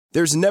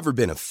There's never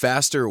been a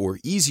faster or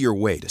easier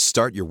way to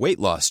start your weight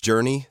loss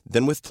journey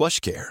than with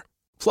PlushCare.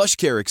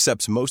 PlushCare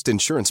accepts most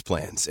insurance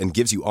plans and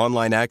gives you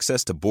online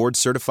access to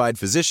board-certified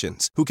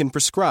physicians who can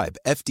prescribe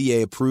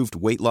FDA-approved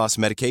weight loss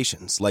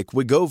medications like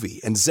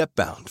Wegovy and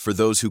Zepbound for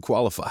those who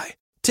qualify.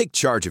 Take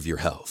charge of your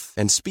health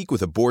and speak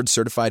with a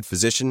board-certified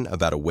physician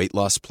about a weight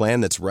loss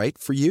plan that's right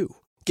for you.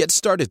 Get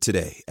started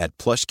today at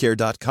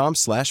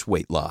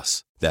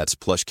plushcare.com/weight-loss. That's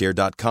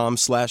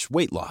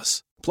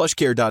plushcare.com/weight-loss.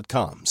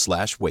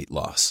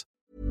 plushcare.com/weight-loss.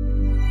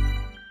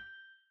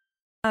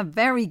 A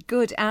very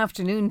good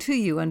afternoon to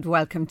you and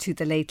welcome to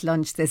the Late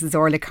Lunch. This is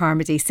Orla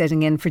Carmody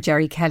sitting in for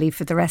Jerry Kelly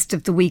for the rest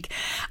of the week.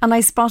 And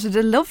I spotted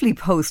a lovely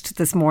post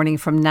this morning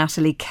from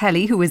Natalie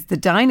Kelly, who is the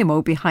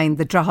dynamo behind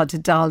the Drogheda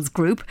Dolls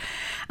group.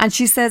 And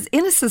she says,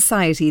 in a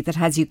society that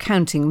has you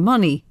counting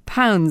money,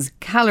 pounds,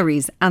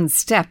 calories and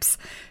steps,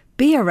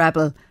 be a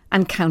rebel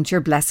and count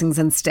your blessings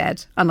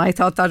instead. And I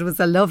thought that was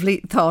a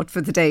lovely thought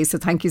for the day. So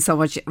thank you so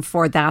much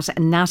for that,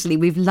 Natalie.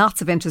 We've lots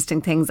of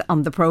interesting things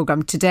on the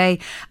programme today.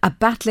 A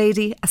bat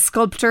lady, a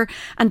sculptor,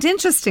 and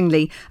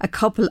interestingly, a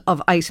couple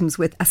of items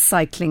with a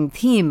cycling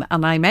theme.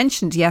 And I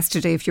mentioned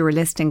yesterday, if you were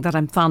listening, that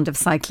I'm fond of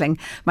cycling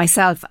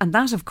myself. And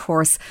that, of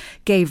course,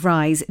 gave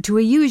rise to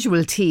a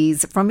usual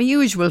tease from a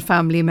usual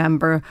family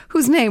member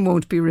whose name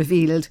won't be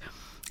revealed,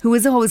 who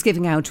is always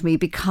giving out to me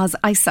because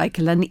I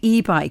cycle an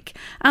e-bike.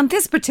 And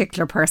this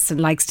particular person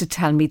likes to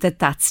tell me that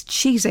that's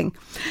cheating.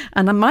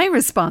 And my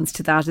response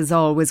to that is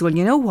always, well,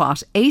 you know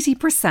what?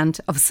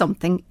 80% of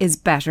something is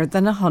better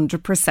than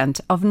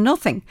 100% of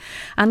nothing.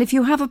 And if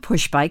you have a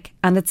push bike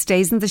and it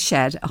stays in the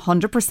shed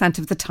 100%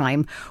 of the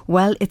time,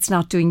 well, it's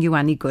not doing you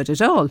any good at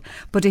all.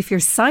 But if you're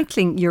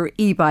cycling your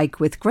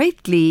e-bike with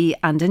great glee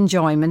and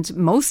enjoyment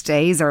most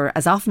days or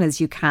as often as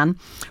you can,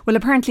 well,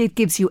 apparently it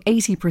gives you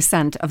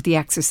 80% of the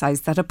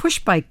exercise that a push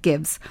bike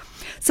gives.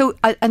 So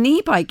an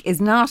e-bike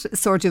is not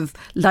sort of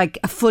like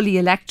a fully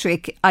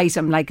electric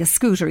item like a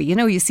scooter. You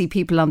know, you see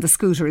people on the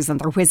scooters and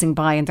they're whizzing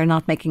by and they're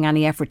not making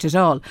any effort at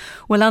all.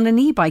 Well, on an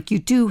e-bike, you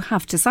do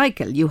have to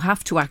cycle. You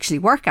have to actually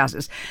work at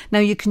it. Now,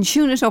 you can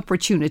tune it up or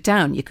tune it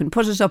down. You can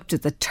put it up to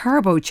the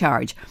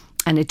turbocharge,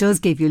 and it does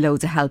give you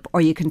loads of help,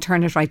 or you can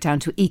turn it right down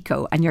to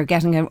eco and you're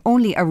getting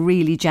only a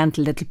really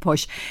gentle little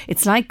push.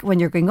 It's like when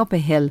you're going up a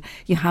hill,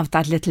 you have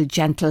that little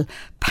gentle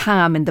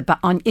palm in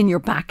your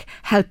back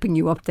helping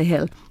you up the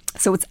hill.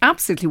 So it's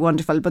absolutely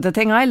wonderful. But the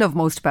thing I love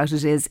most about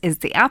it is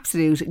the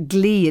absolute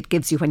glee it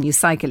gives you when you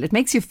cycle. It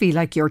makes you feel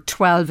like you're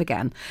 12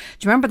 again. Do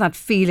you remember that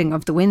feeling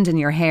of the wind in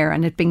your hair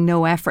and it being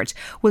no effort?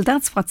 Well,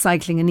 that's what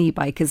cycling an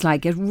e-bike is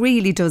like. It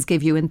really does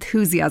give you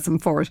enthusiasm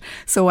for it.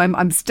 So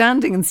I'm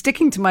standing and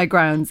sticking to my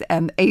grounds.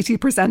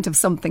 80% of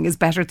something is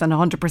better than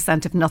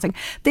 100% of nothing.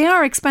 They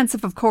are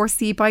expensive, of course,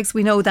 the e-bikes.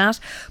 We know that.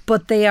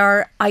 But they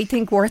are, I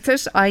think, worth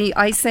it.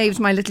 I saved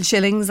my little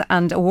shillings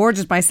and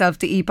awarded myself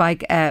the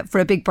e-bike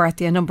for a big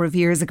birthday a number of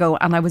years ago,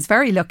 and I was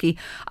very lucky.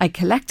 I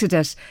collected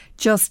it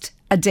just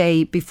a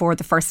day before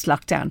the first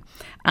lockdown.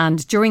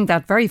 And during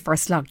that very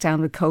first lockdown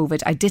with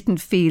COVID, I didn't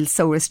feel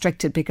so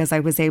restricted because I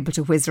was able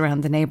to whiz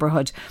around the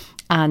neighbourhood.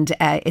 And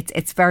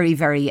it's very,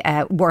 very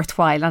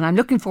worthwhile. And I'm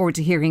looking forward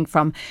to hearing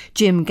from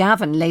Jim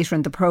Gavin later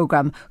in the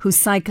programme, who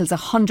cycles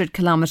 100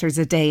 kilometres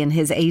a day in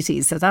his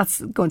 80s. So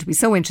that's going to be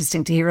so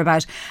interesting to hear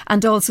about.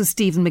 And also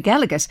Stephen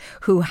McElligott,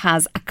 who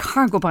has a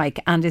cargo bike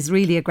and is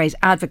really a great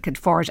advocate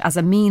for it as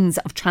a means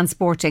of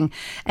transporting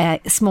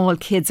small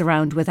kids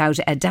around without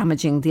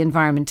damaging the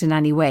environment in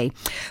any way.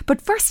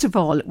 But first of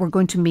all, we're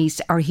going to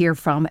meet or hear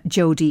from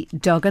Jodie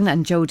Duggan,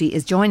 and Jodie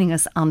is joining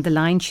us on the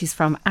line. She's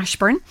from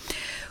Ashbourne.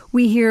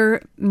 We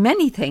hear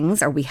many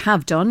things, or we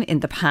have done in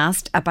the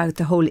past, about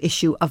the whole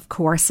issue of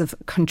coercive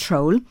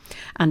control,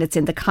 and it's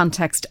in the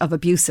context of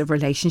abusive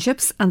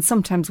relationships, and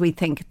sometimes we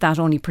think that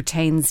only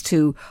pertains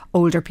to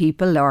older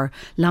people or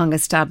long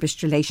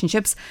established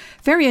relationships.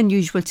 Very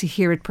unusual to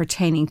hear it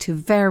pertaining to a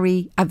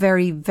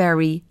very,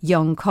 very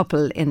young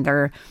couple in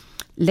their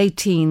late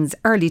teens,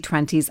 early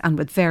 20s, and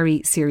with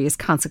very serious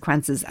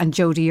consequences. And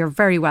Jodie, you're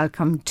very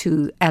welcome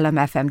to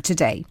LMFM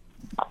today.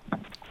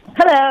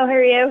 Hello, how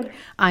are you?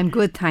 I'm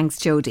good, thanks,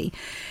 Jodie.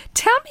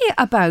 Tell me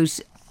about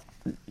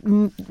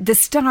the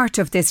start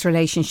of this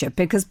relationship,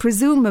 because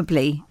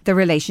presumably the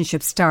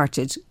relationship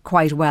started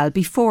quite well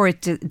before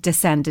it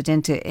descended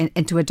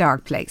into a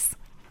dark place.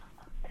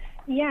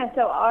 Yeah,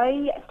 so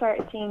I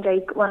started seeing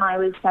Jake when I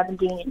was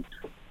 17.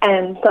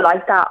 And so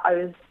like that, I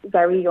was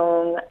very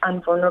young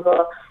and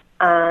vulnerable.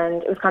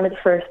 And it was kind of the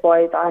first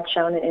boy that had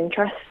shown an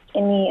interest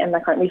in me, and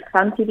like we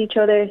fancied each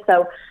other.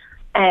 So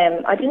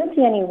I didn't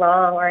see any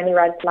wrong or any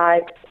red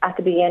flags at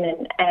the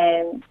beginning.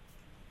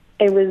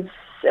 It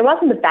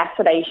wasn't the best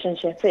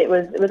relationship. It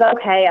was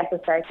okay at the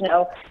start, you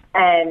know.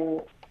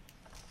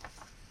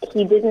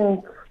 He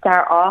didn't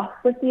start off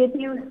with the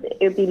abuse.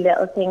 It would be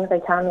little things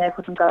like telling me I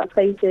couldn't go to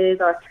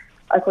places or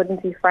I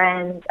couldn't see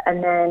friends,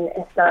 and then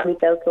it slowly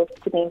built up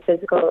to being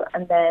physical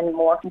and then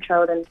more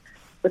controlling.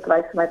 With the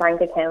likes of my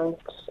bank account,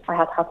 I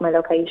had to have my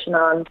location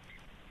on,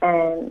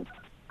 and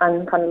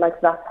kind of like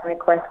that kind of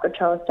coercive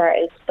control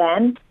started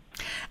then.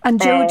 And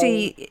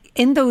Jodie,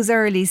 in those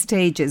early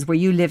stages, were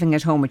you living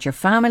at home with your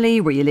family?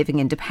 Were you living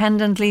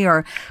independently?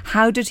 Or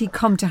how did he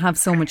come to have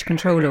so much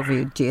control over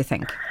you, do you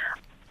think?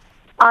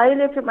 I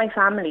lived with my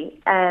family,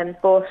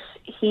 but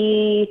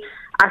he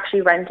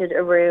actually rented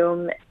a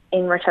room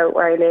in Ratoath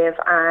where I live,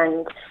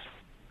 and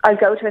I'd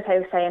go to his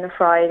house, say, on a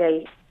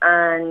Friday,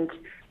 and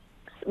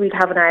we'd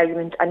have an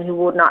argument, and he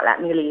would not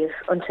let me leave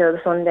until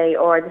the Sunday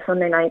or the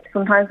Sunday night.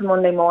 Sometimes the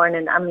Monday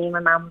morning, and me and my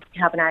mum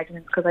would have an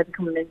argument because I'd be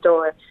coming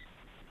indoors,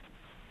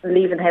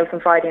 leaving the house on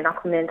Friday and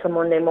not coming in until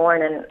Monday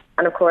morning.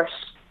 And of course,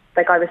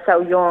 like, I was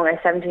so young, I was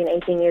 17,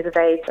 18 years of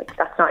age, like,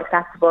 that's not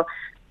acceptable.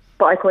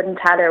 But I couldn't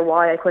tell her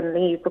why I couldn't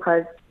leave,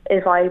 because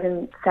if I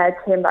even said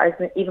to him that I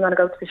was even going to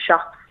go to the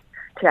shops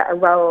to get a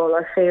roll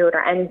or food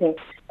or anything,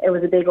 it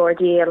was a big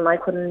ordeal, and I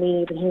couldn't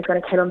leave, and he was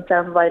going to kill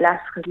himself if I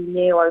left, because he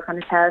knew I was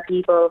going to tell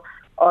people,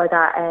 or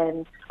that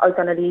I was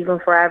going to leave him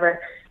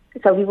forever.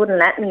 So he wouldn't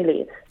let me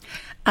leave.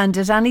 And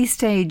at any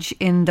stage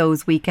in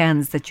those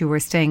weekends that you were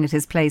staying at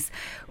his place,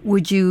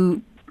 would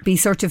you be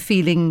sort of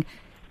feeling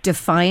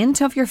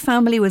defiant of your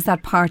family? Was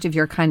that part of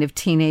your kind of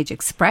teenage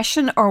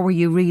expression, or were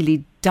you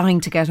really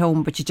dying to get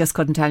home but you just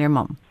couldn't tell your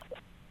mum?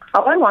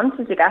 Oh, I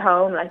wanted to get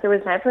home. Like, there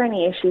was never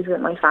any issues with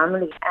my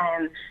family.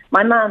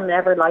 My mum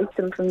never liked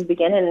him from the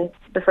beginning.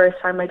 The first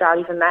time my dad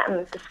even met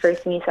him, the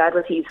first thing he said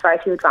was he's far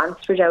too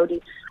advanced for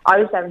Jodie. I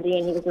was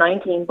 17, he was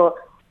 19, but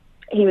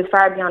he was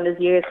far beyond his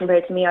years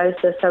compared to me. I was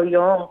still so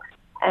young.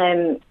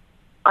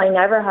 I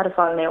never had a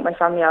falling out with my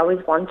family. I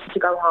always wanted to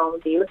go home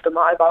and be with them.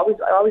 I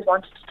always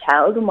wanted to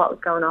tell them what was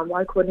going on.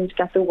 Why couldn't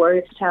get the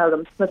words to tell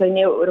them? Because I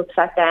knew it would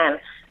upset them.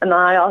 And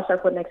I also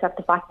couldn't accept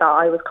the fact that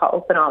I was caught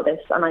up in all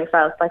this, and I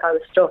felt like I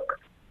was stuck.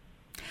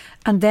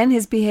 And then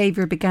his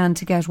behaviour began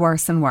to get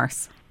worse and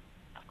worse.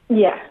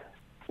 Yeah,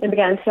 it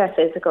began to get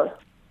physical.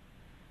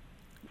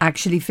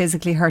 Actually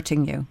physically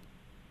hurting you?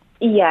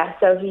 Yeah,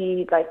 so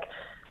he, like,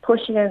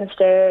 pushed me down the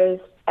stairs,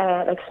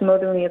 like,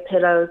 smothered me with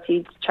pillows,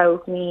 he'd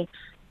choke me.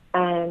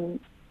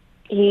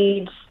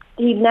 He'd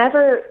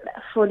never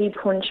fully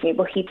punch me,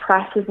 but he'd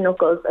press his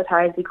knuckles as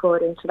hard as he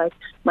could into, like,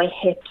 my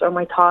hips or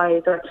my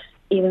thighs or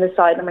even the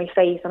side of my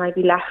face, and I'd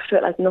be left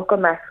with, like, knuckle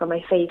marks on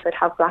my face. I'd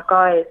have black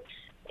eyes.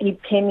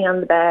 He'd pin me on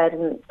the bed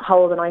and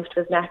hold a knife to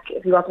his neck.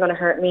 If he wasn't going to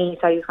hurt me, he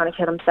said he was going to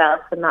kill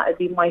himself, and that would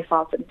be my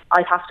fault, and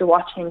I'd have to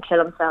watch him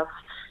kill himself.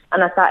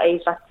 And at that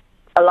age, that's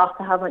a lot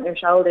to have on your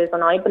shoulders,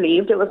 and I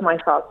believed it was my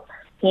fault.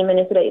 He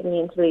manipulated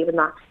me into believing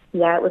that,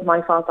 yeah, it was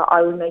my fault, that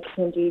I would make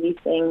him do these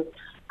things,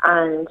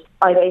 and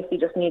I basically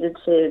just needed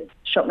to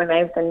shut my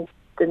mouth and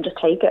then just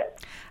take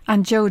it.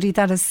 And Jodie,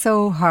 that is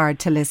so hard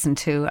to listen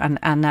to,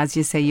 and as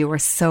you say, you were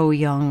so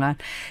young.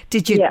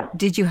 Did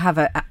you have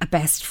a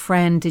best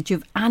friend? Did you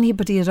have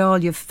anybody at all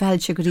you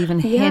felt you could even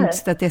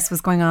hint that this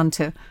was going on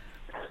to?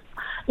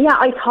 Yeah,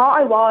 I thought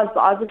I was, but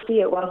obviously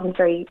it wasn't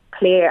very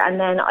clear. And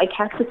then I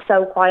kept it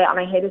so quiet and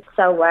I hid it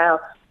so well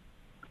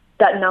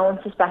that no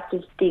one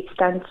suspected the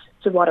extent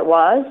to what it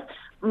was.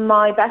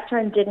 My best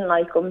friend didn't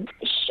like him.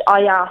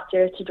 I asked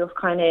her to just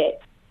kind of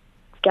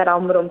get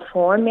on with him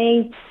for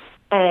me.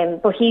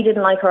 But he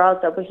didn't like her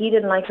also. But he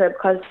didn't like her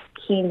because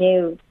he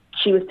knew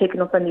she was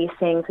picking up on these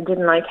things and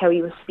didn't like how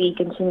he was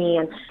speaking to me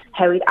and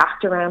how he'd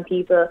act around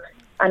people.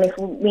 And if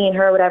me and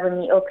her would ever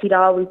meet up, he'd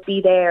always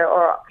be there,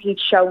 or he'd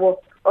show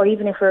up. Or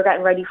even if we were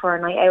getting ready for a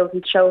night out,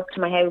 he'd show up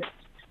to my house.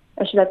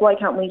 And she's like, why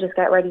can't we just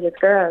get ready as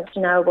girls,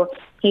 you know? But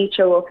he'd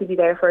show up, he'd be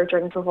there for a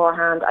drink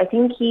beforehand. I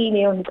think he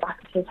knew in the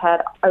back of his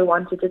head I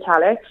wanted to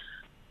tell her,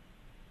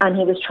 and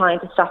he was trying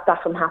to stop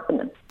that from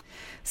happening.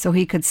 So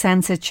he could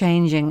sense it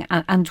changing.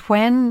 And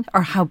when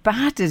or how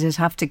bad did it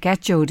have to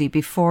get, Jodie,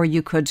 before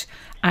you could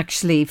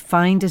actually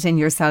find it in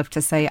yourself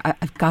to say,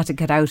 I've got to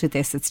get out of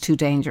this, it's too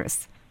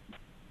dangerous?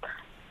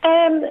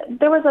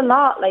 There was a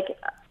lot. Like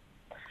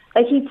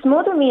he'd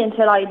smother me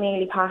until I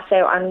nearly passed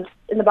out, and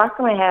in the back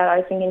of my head I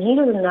was thinking, he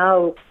doesn't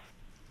know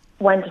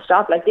when to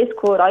stop. Like,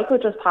 I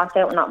could just pass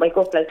out and not wake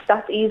up. Like,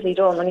 that's easily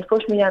done. When he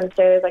pushed me down the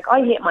stairs, like,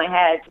 I hit my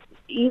head.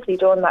 It's easily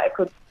done that it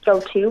could go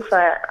too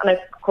far, and I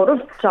could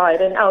have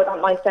died. And I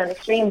don't like sound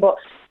extreme, but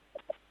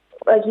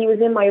like, he was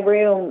in my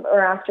room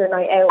or after a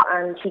night out,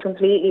 and he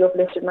completely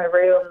uplifted my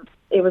room.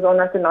 It was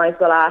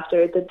unrecognisable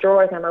after. The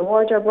drawers and my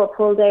wardrobe were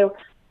pulled out.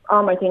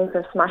 All my things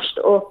were smashed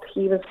up.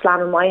 He was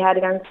slamming my head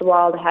against the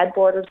wall. The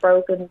headboard was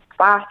broken. The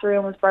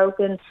bathroom was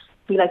broken.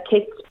 He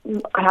kicked.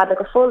 I had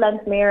a full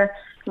length mirror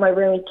in my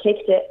room. He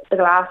kicked it. The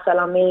glass fell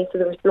on me, so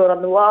there was blood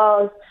on the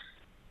walls.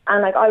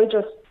 And I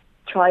just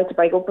tried to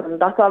break up with him.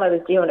 That's all I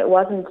was doing. It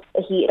wasn't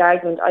a heated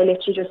argument. I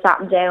literally just sat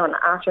him down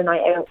after a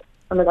night out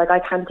and was like, I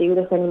can't do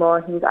this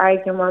anymore. He was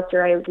arguing whilst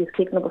you're out. He was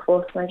kicking up a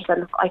fuss, and I just said,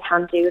 look, I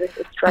can't do this.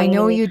 It's draining. I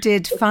know you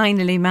did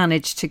finally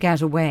manage to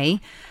get away.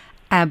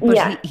 But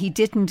yeah. he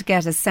didn't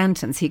get a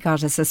sentence. He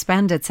got a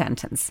suspended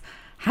sentence.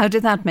 How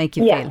did that make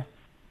you feel?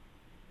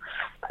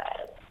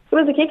 It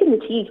was a kick in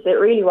the teeth. It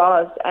really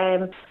was.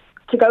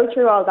 To go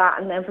through all that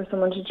and then for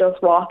someone to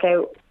just walk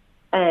out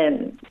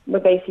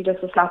with basically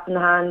just a slap in the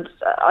hand,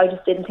 I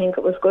just didn't think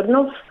it was good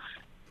enough.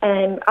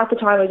 At the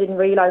time, I didn't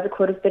realise it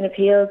could have been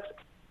appealed.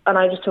 and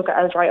I just took it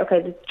as, right,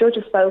 okay, the judge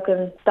has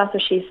spoken, that's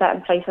what she set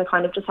in place, I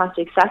kind of just had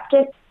to accept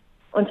it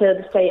until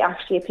the state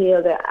actually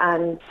appealed it,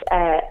 and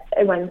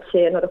it went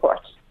to another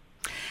court.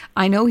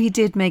 I know he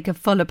did make a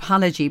full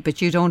apology,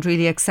 but you don't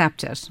really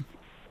accept it.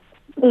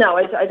 No,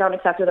 I don't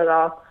accept it at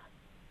all.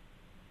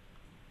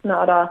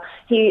 Not at all.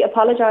 He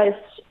apologised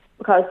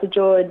because the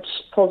judge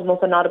pulled him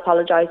up and not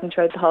apologising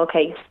throughout the whole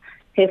case.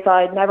 His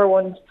side never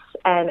once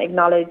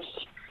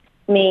acknowledged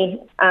me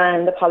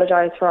and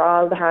apologised for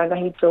all the harm that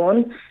he'd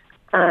done.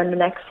 And the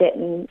next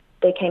sitting,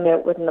 they came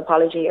out with an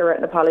apology, a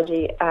written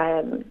apology.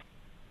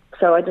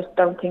 So I just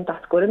don't think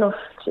that's good enough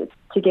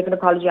to give an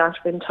apology after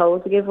being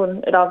told to give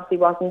one. It obviously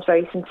wasn't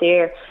very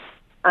sincere.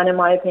 And in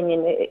my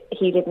opinion,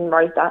 he didn't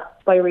write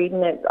that. By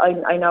reading it,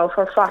 I know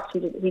for a fact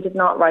he did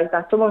not write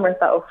that. Someone wrote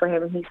that up for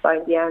him and he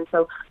signed the end.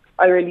 So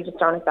I really just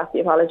don't accept the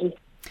apology.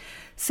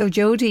 So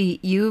Jody,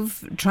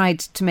 you've tried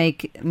to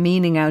make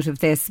meaning out of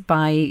this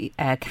by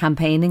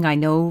campaigning, I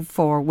know,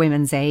 for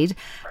Women's Aid.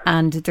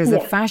 And there's a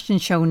fashion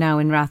show now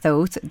in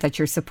Rathoath that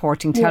you're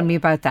supporting. Tell me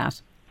about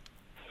that.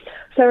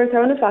 So we're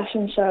throwing a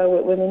fashion show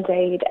with Women's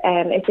Aid.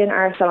 It's in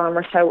our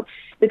salon. So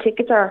the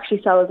tickets are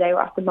actually sold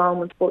out at the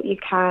moment, but you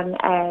can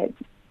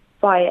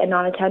buy a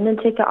non-attendant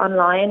ticket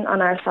online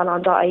on our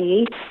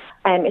salon.ie.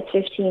 It's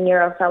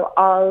 €15. So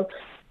all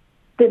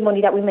the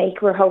money that we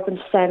make, we're hoping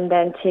to send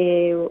then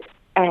to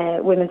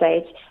Women's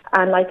Aid.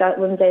 And like that,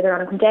 Women's Aid, they're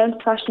going to come down to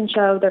the fashion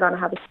show. They're going to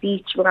have a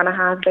speech. We're going to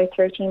have about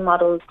 13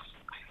 models,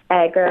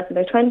 girls in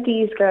their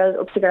 20s, girls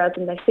up to girls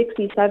in their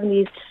 60s,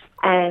 70s,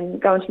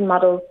 going to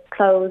model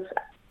clothes,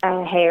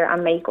 hair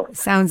and makeup.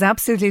 Sounds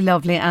absolutely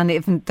lovely, and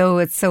even though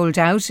it's sold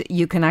out,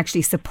 you can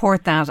actually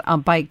support that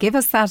by give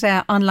us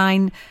that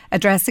online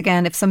address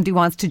again if somebody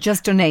wants to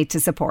just donate to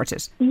support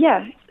it.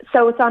 Yeah,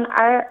 so it's on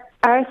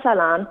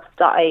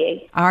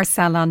oursalon.ie.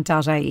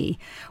 Oursalon.ie.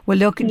 Well,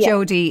 look,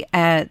 Jody,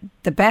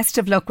 the best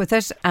of luck with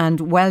it,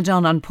 and well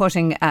done on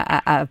putting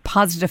a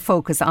positive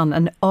focus on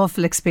an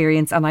awful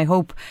experience, and I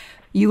hope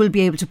you will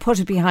be able to put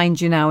it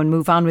behind you now and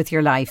move on with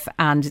your life.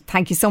 And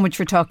thank you so much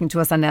for talking to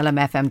us on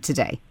LMFM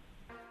today.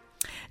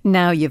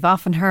 Now, you've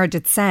often heard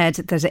it said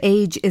that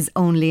age is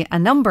only a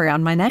number,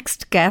 and my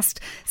next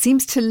guest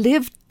seems to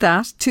live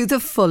that to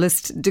the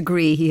fullest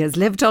degree. He has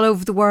lived all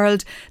over the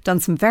world, done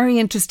some very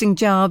interesting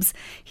jobs.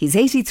 He's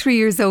 83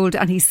 years old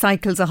and he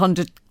cycles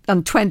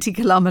 120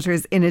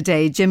 kilometres in a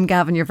day. Jim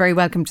Gavin, you're very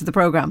welcome to the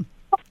programme.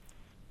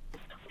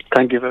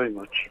 Thank you very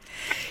much.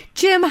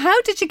 Jim, how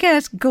did you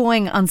get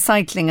going on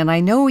cycling? And I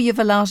know you have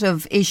a lot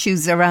of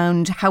issues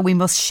around how we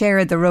must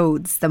share the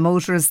roads, the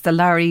motors, the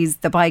lorries,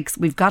 the bikes.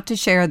 We've got to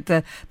share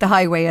the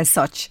highway as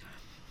such.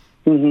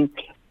 Mm-hmm.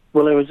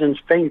 Well, I was in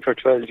Spain for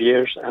 12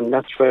 years and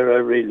that's where I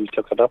really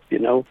took it up, you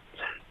know.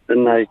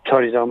 And I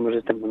carried on with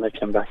it when I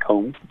came back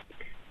home.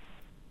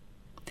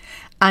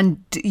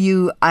 And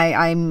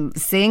I'm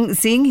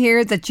seeing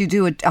here that you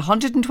do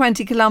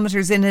 120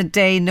 kilometres in a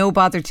day, no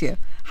bother to you.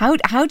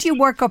 How do you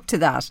work up to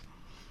that?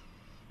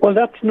 Well,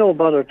 that's no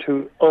bother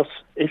to us,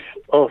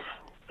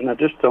 and I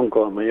just don't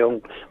go on my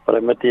own, but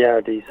I'm at the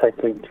RD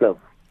Cycling Club.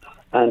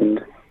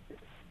 And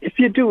if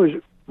you do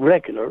it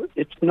regular,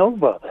 it's no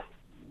bother.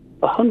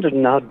 100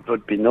 and odd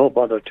would be no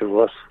bother to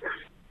us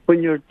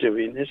when you're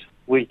doing it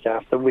week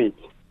after week.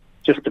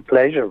 Just a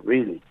pleasure,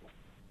 really.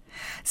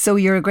 So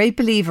you're a great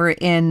believer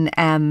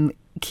in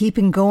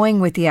keeping going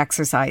with the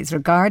exercise,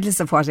 regardless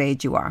of what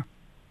age you are?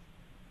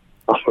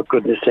 Oh, for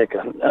goodness sake.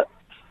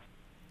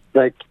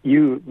 Like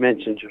you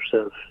mentioned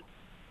yourself,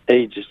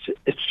 age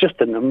it's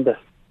just a number.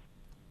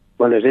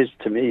 Well, it is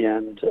to me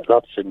and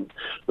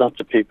lots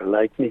of people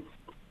like me.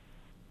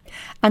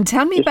 And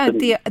tell me about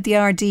the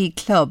RD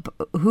club.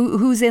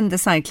 Who's in the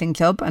cycling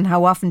club and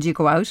how often do you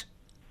go out?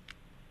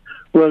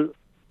 Well,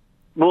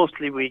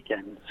 mostly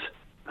weekends.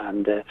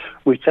 And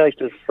we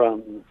cycle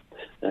from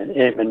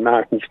Eamon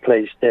Martin's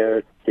place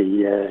there,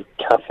 the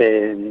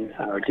cafe in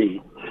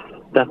RD.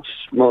 That's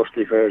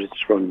mostly where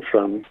it's run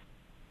from.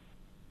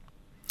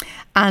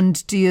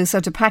 And do you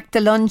sort of pack the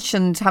lunch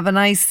and have a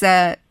nice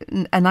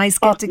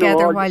get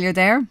together while you're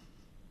there?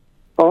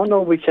 Oh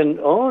no, we can.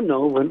 Oh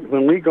no,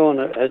 when we go on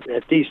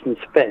a decent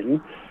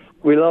spin,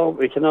 we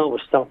can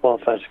always stop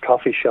off at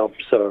coffee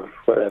shops or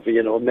wherever,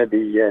 you know,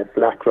 maybe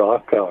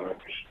Blackrock or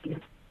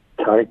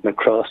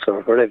Carrickmacross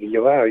or wherever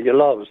you are.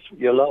 You'll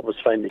always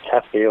find a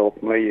cafe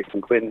open where you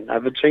can go in and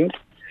have a drink.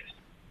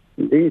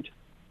 Indeed,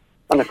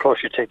 and of course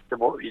you take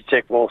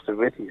most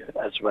of it with you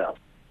as well.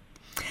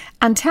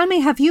 And tell me,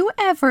 have you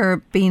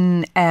ever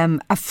been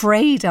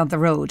afraid on the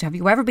road? Have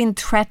you ever been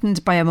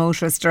threatened by a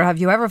motorist, or have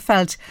you ever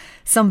felt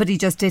somebody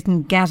just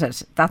didn't get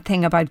it, that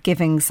thing about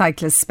giving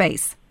cyclists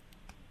space?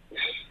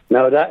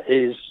 Now, that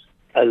is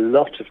a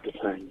lot of the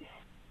time.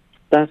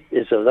 That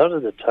is a lot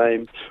of the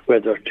time where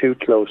they're too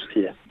close to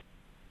you.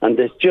 And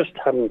they just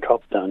haven't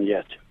copped on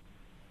yet,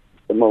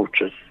 the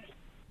motorists.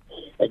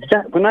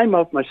 When I'm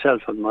out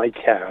myself in my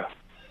car,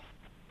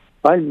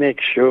 I'll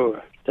make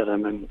sure that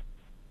I'm a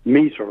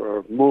metre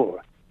or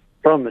more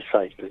from a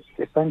cyclist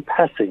if I'm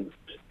passing,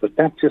 but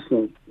that's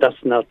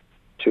not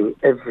to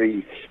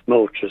every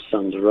motorist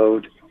on the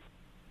road.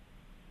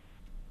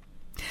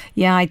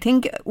 Yeah, I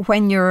think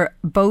when you're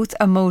both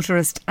a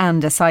motorist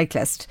and a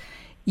cyclist,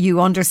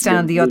 you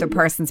understand the other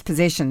person's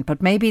position.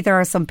 But maybe there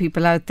are some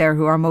people out there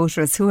who are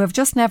motorists who have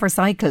just never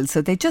cycled,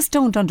 so they just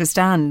don't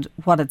understand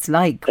what it's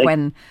like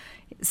when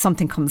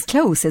something comes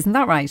close. Isn't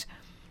that right?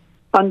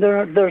 And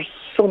there's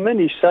so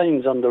many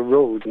signs on the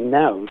road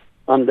now,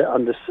 on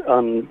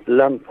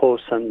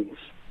lampposts and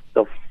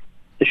stuff,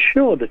 to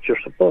show that you're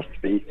supposed to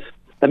be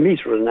 1.5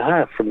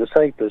 meters from the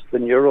cyclist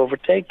when you're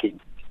overtaking.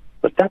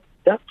 But that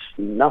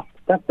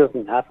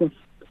doesn't happen.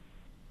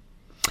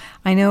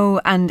 I know,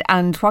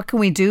 and what can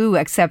we do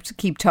except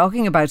keep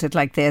talking about it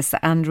like this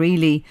and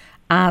really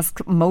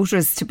ask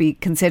motorists to be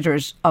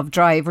considerate of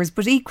drivers,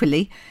 but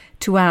equally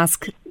to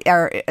ask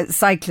our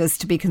cyclists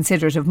to be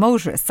considerate of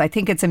motorists. I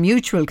think it's a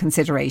mutual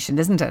consideration,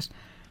 isn't it?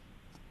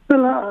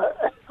 Well,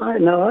 I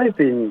know I've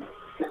been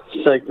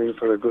cycling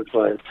for a good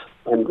while,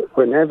 and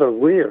whenever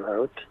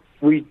we're out,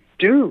 we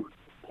do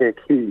take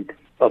heed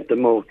of the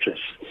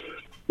motorists.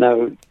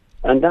 Now,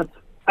 and that's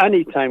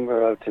any time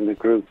we're out in a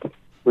group,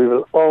 we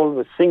will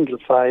always single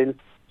file.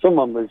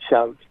 Someone will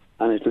shout,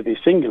 and it will be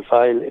single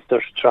file if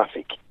there's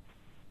traffic.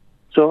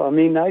 So, I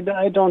mean, I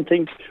don't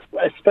think,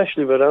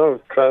 especially with our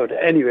crowd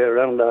anywhere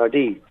around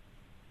RD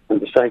and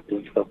the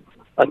cycling stuff,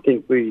 I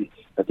think we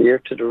adhere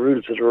to the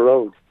rules of the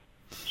road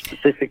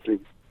specifically.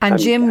 And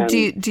Jim,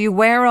 do you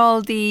wear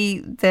all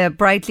the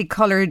brightly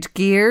coloured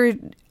gear?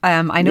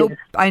 I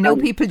know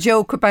people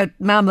joke about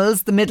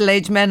mammals, the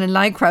middle-aged men in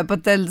Lycra,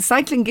 but the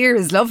cycling gear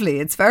is lovely.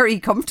 It's very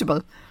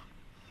comfortable.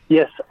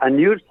 Yes, and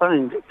you'll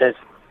find that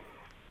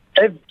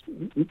I'd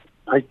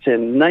say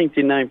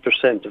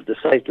 99% of the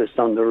cyclists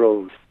on the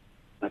road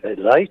have a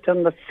light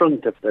on the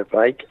front of their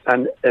bike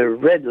and a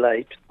red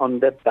light on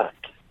their back.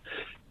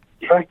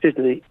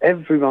 Practically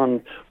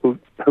everyone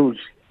who's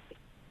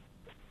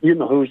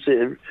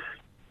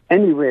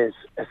anyways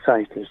a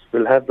cyclist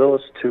will have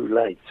those two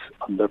lights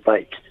on their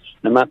bike,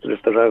 no matter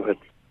if they're out at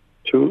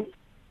 2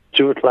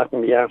 o'clock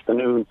in the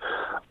afternoon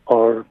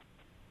or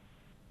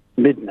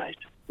midnight.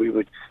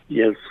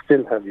 You'll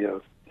still have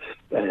your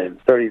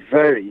very,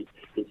 very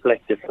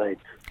reflective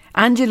lights.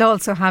 And you'll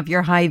also have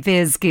your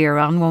high-vis gear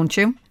on, won't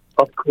you?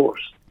 Of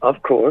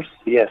course,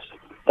 yes.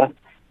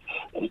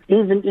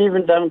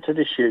 Even down to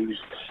the shoes,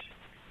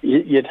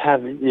 you'd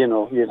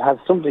have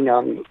something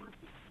on.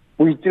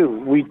 We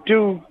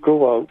do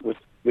go out with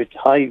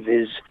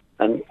high-vis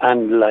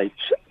and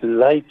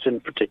lights in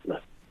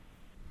particular.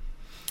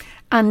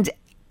 And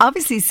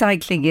obviously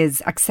cycling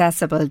is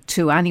accessible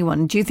to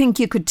anyone. Do you think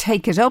you could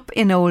take it up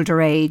in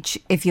older age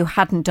if you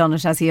hadn't done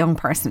it as a young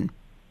person?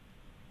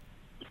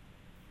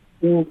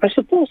 I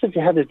suppose if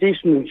you had a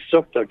decent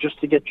instructor just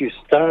to get you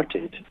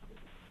started,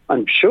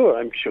 I'm sure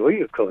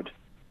you could.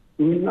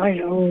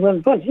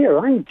 Here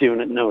I'm doing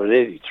it now at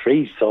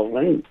 83, so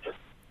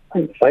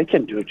if I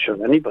can do it,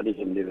 sure anybody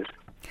can do it.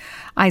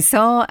 I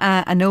saw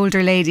an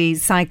older lady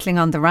cycling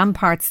on the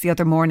ramparts the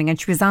other morning, and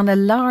she was on a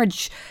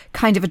large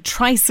kind of a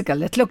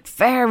tricycle. It looked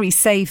very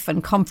safe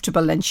and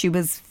comfortable, and she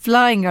was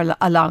flying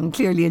along,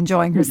 clearly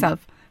enjoying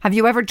herself. Have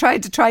you ever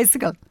tried to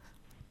tricycle?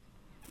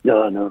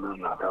 No.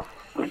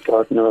 Oh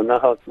God, no,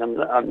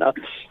 I'm not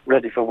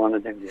ready for one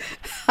of them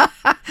yet.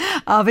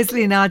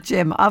 Obviously not,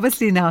 Jim.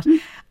 Obviously not.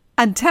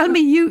 And tell me,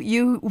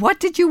 you what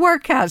did you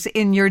work at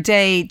in your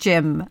day,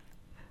 Jim?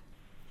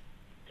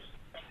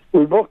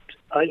 We worked.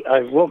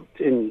 I worked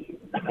in,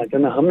 I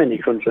don't know how many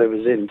countries I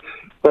was in,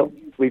 but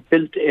we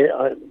built.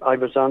 I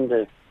was on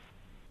the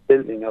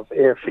building of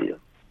airfields.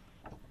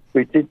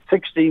 We did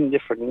 16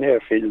 different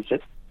airfields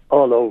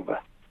all over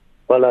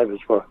while I was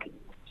working.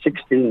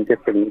 16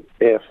 different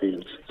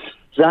airfields.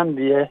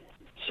 Zambia,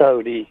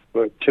 Saudi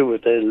were two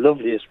of the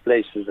loveliest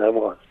places I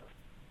was.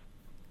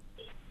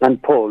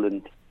 And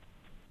Poland.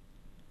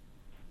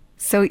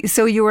 So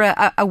you were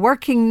a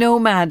working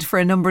nomad for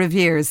a number of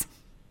years.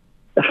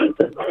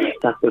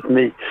 That was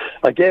me.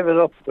 I gave it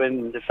up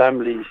when the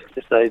family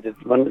decided,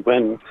 when it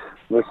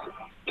was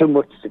too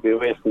much to be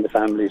away from the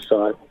family,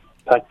 so I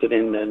packed it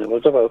in, and it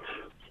was about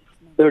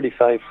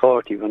 35,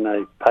 40 when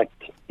I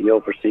packed the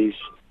overseas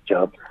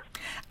job.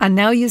 And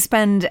now you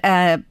spend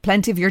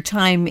plenty of your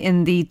time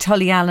in the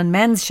Tullyallen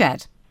men's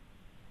shed.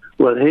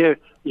 Well, here,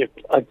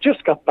 I've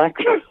just got back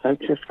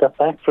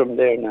from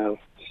there now,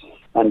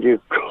 and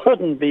you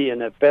couldn't be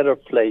in a better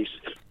place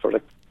for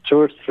 2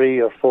 or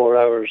 3 or 4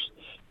 hours,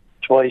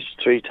 twice,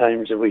 3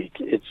 times a week.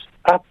 It's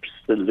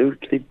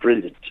absolutely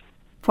brilliant.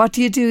 What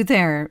do you do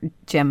there,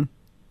 Jim?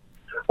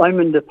 I'm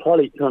in the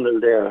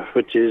polytunnel there,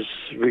 which is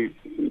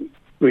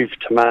we've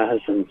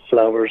tomatoes and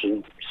flowers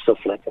and stuff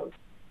like that.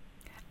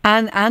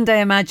 And I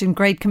imagine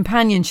great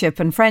companionship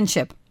and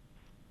friendship.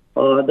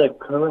 Oh, the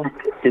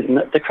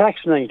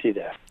crack's 90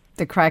 there.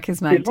 The crack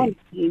is 90.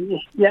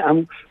 Yeah,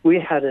 and we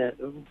had a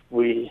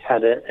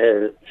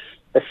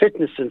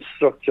fitness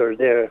instructor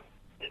there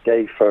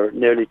today for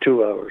nearly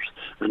 2 hours,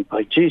 and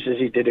by Jesus,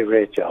 he did a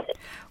great job.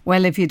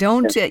 Well, if you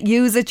don't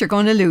use it, you're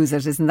going to lose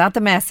it. Isn't that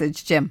the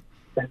message, Jim?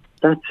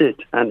 That's it.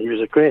 And he was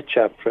a great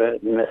chap.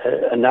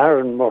 An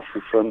Aaron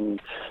Murphy from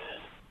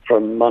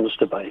from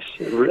Monster Base,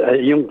 a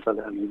young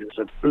fella, and he was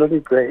a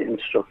bloody great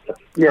instructor.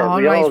 Yeah,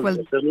 we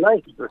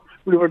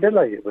were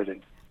delighted with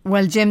him.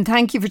 Well, Jim,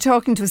 thank you for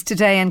talking to us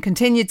today, and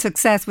continued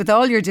success with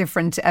all your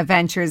different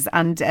ventures,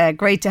 and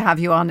great to have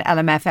you on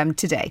LMFM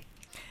today.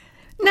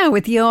 Now,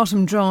 with the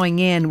autumn drawing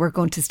in, we're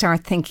going to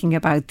start thinking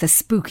about the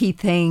spooky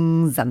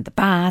things and the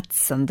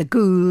bats and the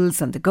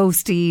ghouls and the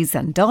ghosties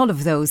and all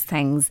of those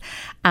things.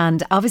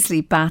 And obviously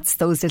bats,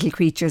 those little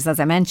creatures, as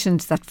I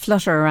mentioned, that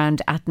flutter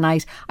around at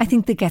night, I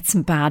think they get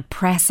some bad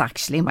press,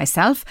 actually,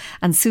 myself.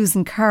 And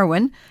Susan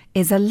Kerwin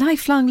is a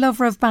lifelong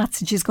lover of bats,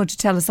 and she's going to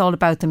tell us all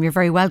about them. You're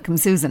very welcome,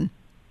 Susan.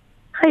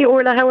 Hi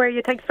Orla, how are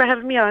you? Thanks for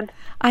having me on.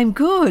 I'm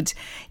good.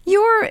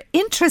 Your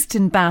interest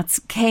in bats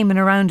came in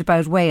a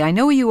roundabout way. I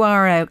know you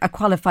are a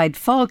qualified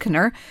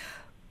falconer,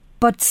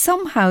 but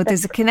somehow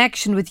there's a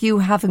connection with you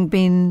having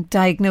been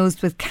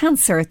diagnosed with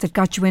cancer that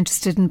got you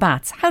interested in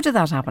bats. How did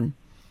that happen?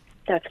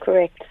 That's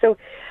correct. So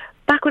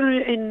back when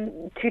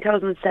in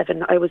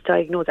 2007, I was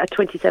diagnosed, at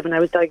 27, I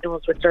was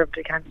diagnosed with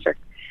cervical cancer.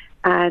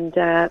 And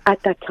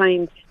at that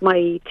time,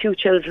 my two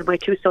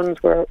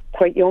sons were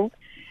quite young.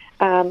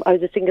 I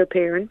was a single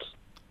parent.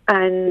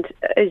 And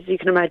as you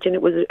can imagine,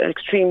 it was an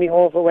extremely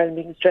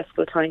overwhelming and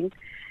stressful time.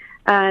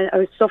 And I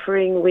was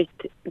suffering with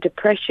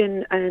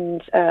depression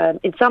and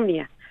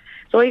insomnia.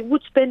 So I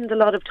would spend a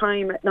lot of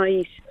time at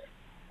night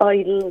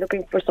idle,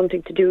 looking for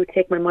something to do,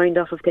 take my mind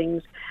off of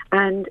things.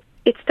 And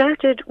it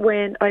started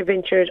when I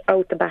ventured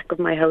out the back of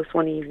my house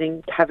one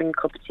evening having a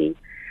cup of tea.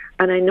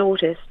 And I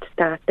noticed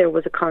that there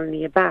was a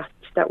colony of bats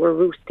that were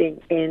roosting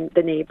in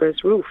the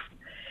neighbour's roof.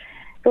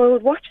 So I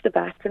would watch the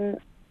bats, and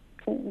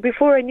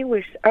before I knew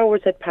it,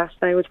 hours had passed,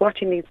 and I was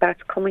watching these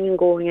bats coming and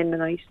going in the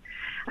night,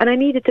 and I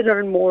needed to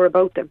learn more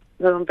about them.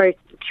 And I'm very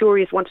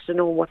curious, wanted to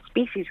know what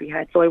species we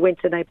had, so I went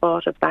and I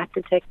bought a bat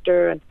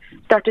detector and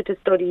started to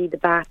study the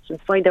bats and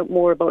find out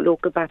more about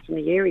local bats in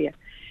the area.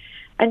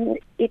 And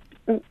it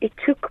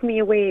took me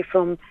away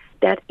from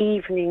that the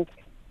evening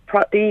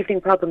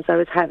problems I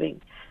was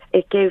having.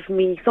 It gave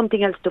me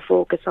something else to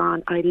focus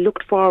on. I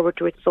looked forward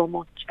to it so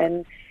much,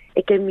 and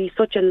it gave me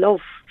such a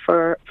love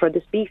for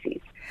the species.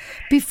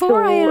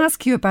 Before I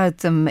ask you about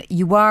them,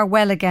 you are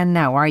well again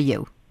now, are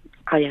you?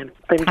 I am.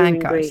 I'm doing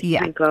great.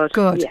 Yeah. Thank God.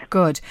 Good, yeah.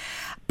 Good.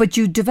 But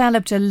you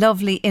developed a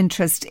lovely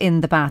interest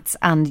in the bats,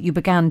 and you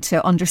began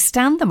to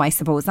understand them, I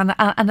suppose. And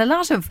a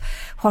lot of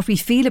what we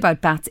feel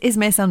about bats is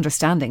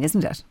misunderstanding,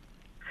 isn't it?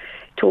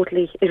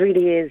 Totally, it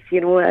really is,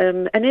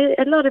 and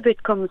a lot of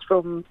it comes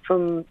from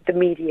the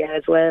media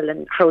as well,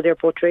 and how they're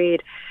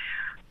portrayed.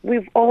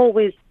 We've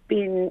always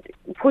been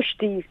pushed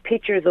these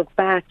pictures of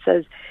bats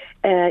as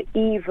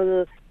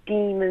evil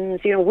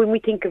demons. When we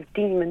think of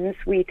demons,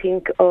 we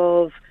think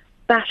of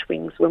bat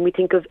wings. When we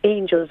think of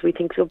angels, we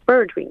think of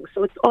bird wings.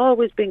 So it's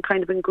always been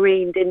kind of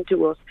ingrained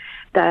into us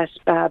that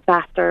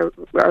bats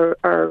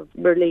are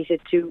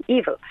related to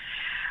evil,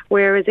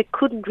 whereas it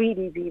couldn't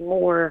really be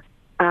more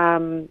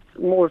from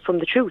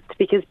the truth,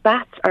 because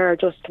bats are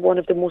just one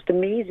of the most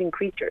amazing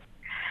creatures,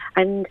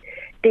 and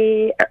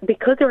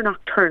because they're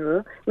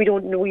nocturnal, we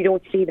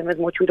don't see them as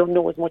much, we don't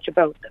know as much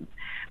about them,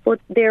 but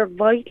they're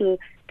vital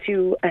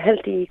to a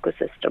healthy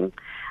ecosystem.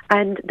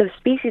 And the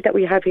species that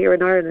we have here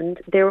in Ireland,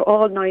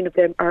 all 9 of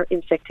them are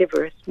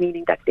insectivorous,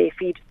 meaning that they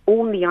feed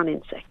only on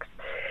insects.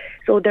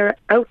 So they're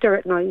out there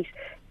at night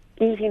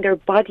eating their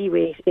body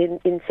weight in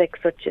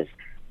insects such as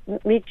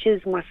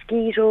midges,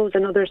 mosquitoes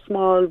and other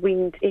small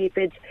winged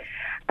aphids.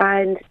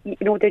 And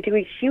they do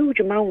a huge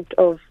amount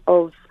of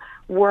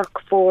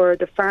work for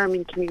the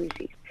farming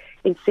communities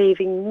in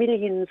saving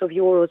millions of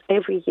euros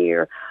every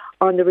year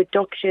on the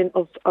reduction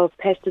of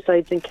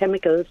pesticides and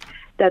chemicals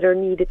that are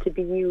needed to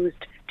be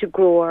used to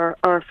grow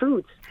our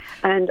foods.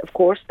 And of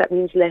course that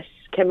means less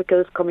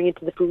chemicals coming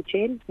into the food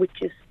chain,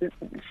 which is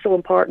so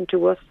important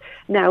to us.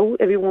 Now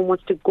everyone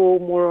wants to go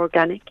more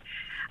organic,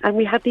 and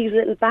we have these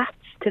little bats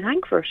to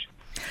thank for it.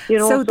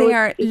 So they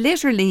are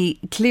literally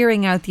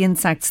clearing out the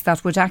insects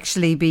that would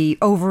actually be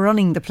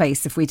overrunning the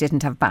place if we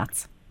didn't have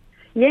bats.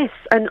 Yes,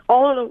 and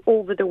all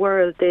over the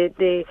world,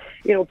 they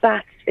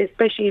bats,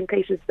 especially in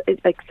places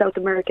like South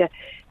America,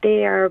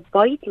 they are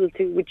vital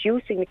to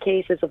reducing the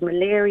cases of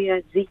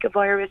malaria, Zika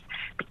virus,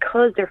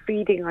 because they're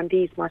feeding on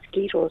these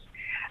mosquitoes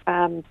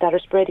that are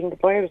spreading the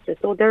viruses.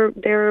 So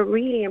they're a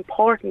really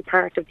important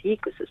part of the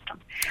ecosystem.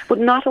 But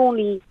not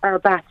only are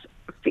bats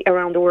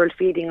around the world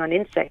feeding on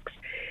insects,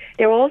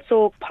 they're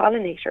also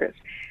pollinators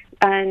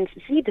and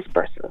seed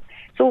dispersal.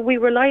 So we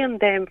rely on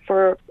them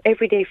for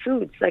everyday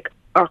foods, like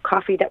our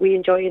coffee that we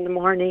enjoy in the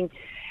morning,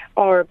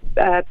 or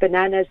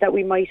bananas that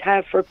we might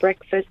have for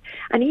breakfast,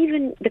 and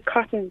even the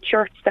cotton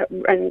shirts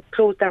and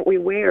clothes that we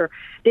wear.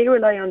 They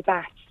rely on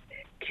bats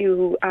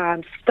to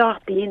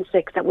stop the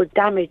insects that would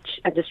damage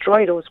and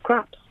destroy those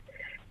crops.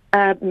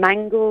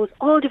 Mangoes,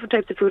 all different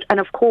types of fruit, and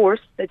of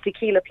course the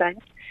tequila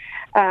plant.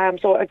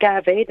 So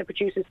agave that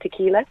produces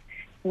tequila,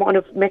 one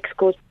of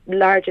Mexico's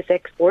largest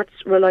exports,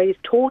 relies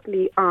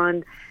totally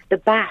on the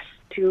bat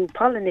to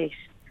pollinate.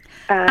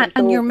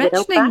 And you're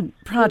mentioning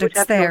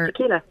products there.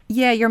 No,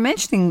 yeah, you're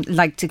mentioning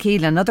like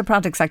tequila and other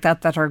products like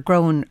that are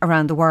grown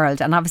around the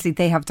world. And obviously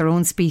they have their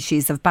own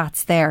species of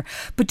bats there.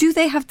 But do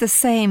they have the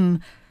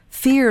same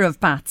fear of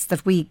bats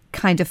that we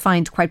kind of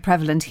find quite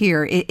prevalent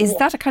here? Is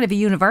that a kind of a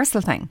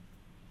universal thing?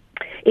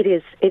 It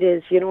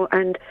is,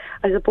 and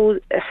I suppose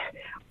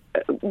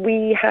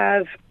we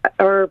have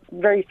our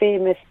very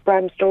famous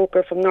Bram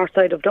Stoker from north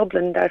side of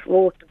Dublin that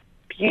wrote the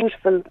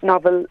beautiful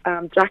novel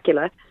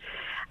Dracula.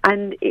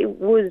 And it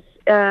was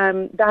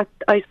that,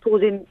 I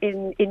suppose,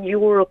 in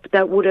Europe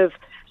that would have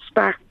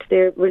sparked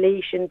the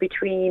relation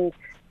between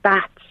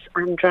bats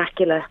and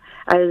Dracula.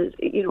 As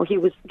he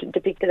was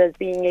depicted as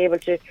being able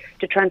to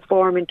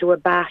transform into a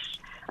bat,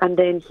 and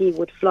then he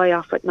would fly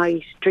off at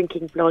night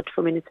drinking blood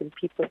from innocent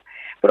people.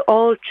 But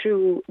all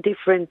through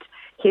different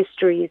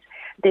histories,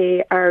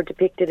 they are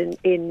depicted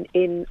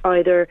in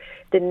either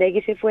the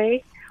negative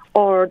way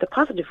or the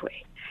positive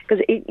way.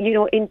 Because,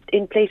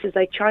 in places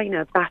like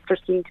China, bats are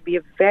seen to be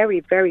a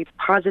very, very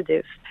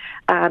positive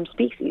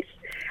species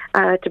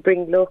to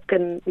bring luck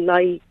and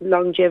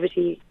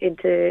longevity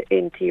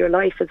into your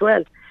life as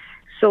well.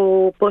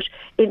 So, but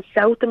in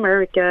South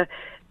America,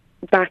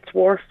 bats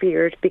were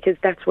feared because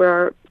that's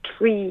where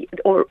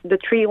the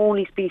three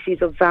only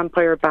species of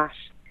vampire bat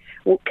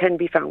can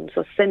be found.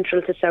 So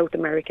central to South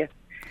America.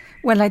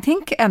 Well, I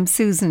think,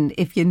 Susan,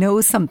 if you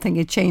know something,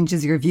 it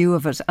changes your view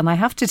of it. And I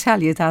have to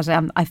tell you that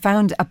I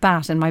found a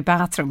bat in my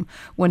bathroom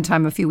one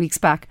time a few weeks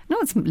back. No,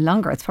 it's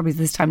longer. It's probably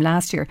this time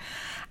last year.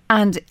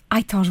 And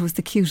I thought it was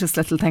the cutest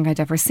little thing I'd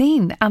ever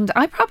seen. And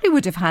I probably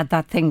would have had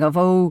that thing of,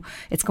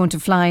 it's going to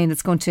fly and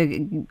it's going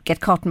to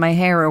get caught in my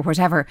hair or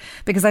whatever,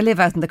 because I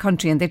live out in the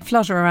country and they'd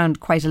flutter around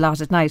quite a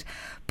lot at night.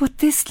 But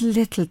this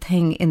little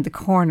thing in the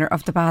corner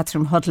of the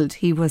bathroom huddled,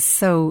 he was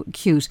so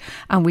cute.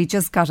 And we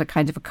just got a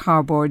kind of a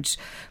cardboard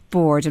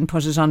board and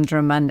put it under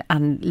him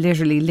and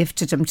literally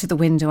lifted him to the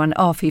window and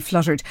off he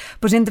fluttered.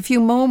 But in the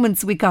few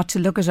moments we got to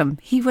look at him,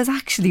 he was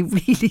actually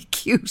really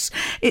cute.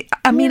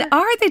 I mean,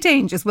 are they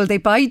dangerous? Will they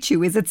bite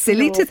you? Is it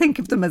silly to think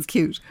of them as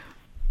cute?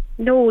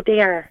 No, they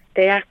are.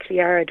 They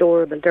actually are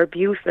adorable. They're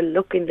beautiful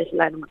looking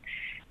little animals.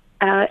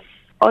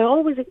 I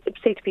always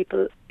say to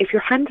people, if you're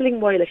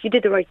handling wildlife, you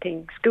did the right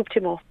thing, scooped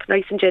him up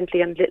nice and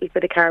gently and a little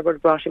bit of cardboard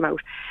brought him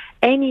out.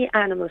 Any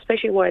animal,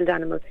 especially a wild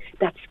animal,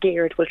 that's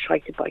scared will try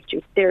to bite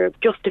you. They're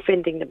just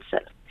defending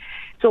themselves.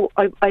 So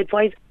I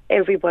advise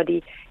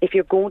everybody, if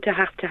you're going to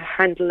have to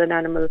handle an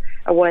animal,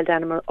 a wild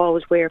animal,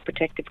 always wear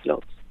protective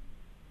gloves.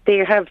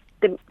 They have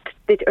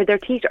their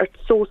teeth are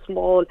so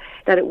small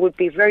that it would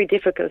be very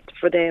difficult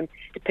for them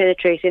to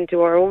penetrate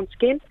into our own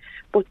skin.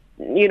 But,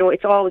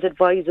 it's always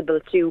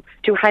advisable to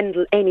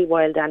handle any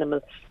wild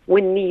animal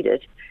when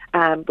needed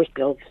with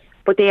gloves.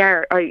 But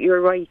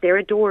you're right, they're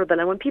adorable.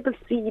 And when people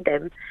see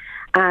them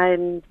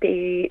and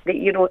they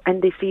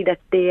see that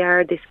they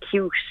are this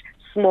cute,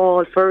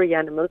 small, furry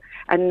animal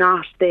and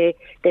not the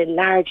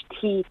large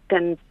teeth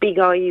and big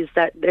eyes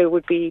that they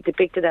would be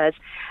depicted as,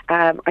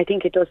 I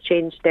think it does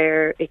change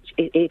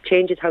it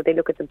changes how they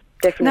look at them,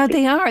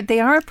 definitely. Now they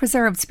are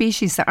preserved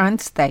species,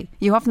 aren't they?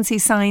 You often see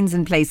signs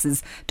in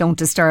places, don't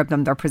disturb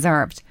them, they're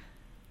preserved.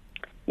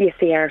 Yes,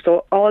 they are.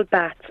 So all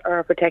bats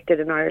are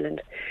protected in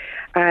Ireland,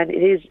 and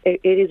it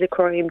is a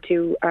crime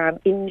to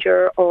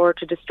injure or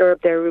to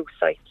disturb their roost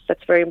sites.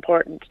 That's very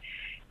important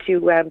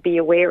to be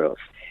aware of.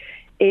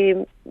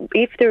 If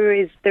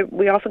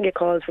we often get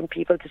calls from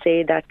people to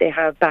say that they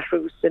have bat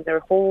roosts in their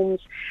homes.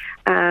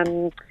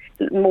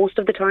 Most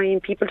of the time,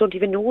 people don't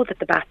even know that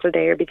the bats are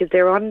there because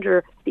they're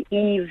under the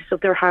eaves of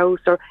their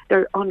house or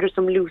they're under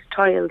some loose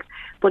tiles.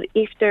 But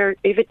if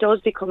it does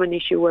become an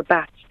issue where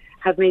bats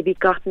have maybe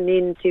gotten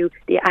into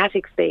the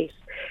attic space,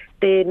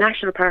 the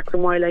National Parks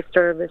and Wildlife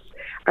Service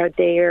are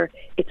there.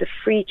 It's a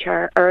free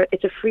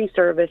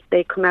service.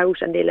 They come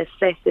out and they'll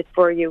assess it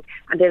for you,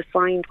 and they'll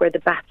find where the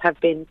bats have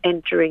been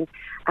entering,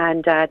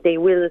 and they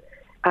will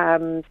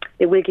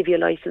give you a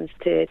license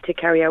to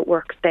carry out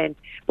works then.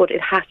 But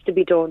it has to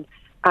be done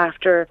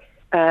after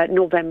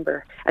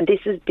November, and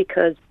this is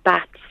because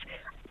bats,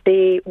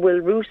 they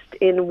will roost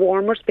in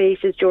warmer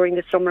spaces during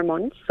the summer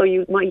months. So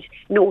you might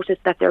notice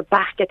that they're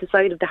back at the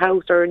side of the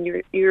house or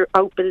in your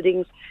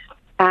outbuildings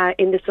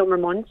in the summer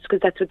months, because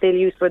that's what they'll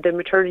use for the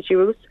maternity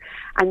roosts.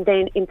 And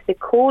then into the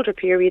colder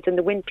periods in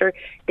the winter,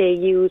 they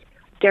use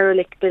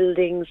derelict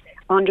buildings,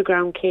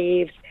 underground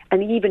caves,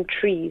 and even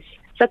trees.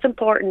 So that's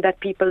important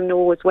that people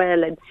know as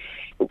well. And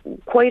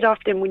quite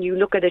often when you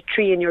look at a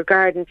tree in your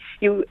garden,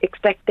 you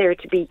expect there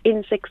to be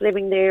insects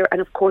living there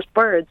and of course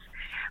birds.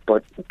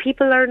 But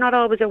people are not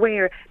always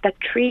aware that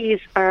trees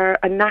are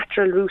a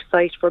natural roost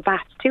site for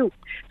bats too.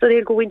 So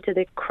they'll go into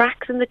the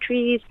cracks in the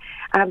trees,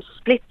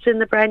 splits in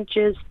the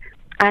branches,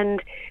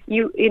 and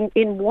you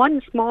in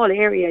one small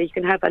area you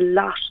can have a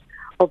lot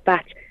of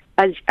bats.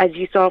 As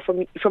you saw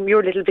from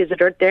your little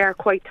visitor, they are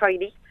quite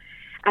tiny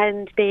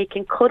and they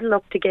can cuddle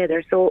up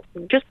together. So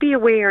just be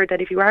aware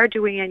that if you are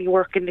doing any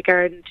work in the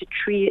garden to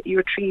treat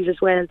your trees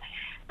as well,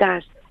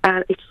 that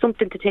it's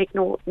something to take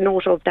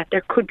note of, that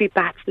there could be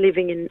bats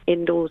living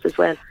in those as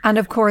well. And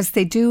of course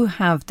they do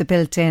have the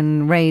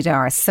built-in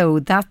radar, so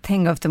that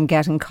thing of them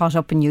getting caught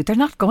up in you, they're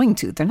not going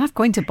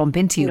to bump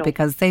into you,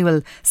 because they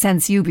will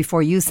sense you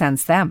before you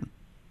sense them.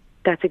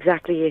 That's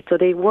exactly it. So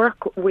they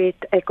work with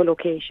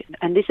echolocation,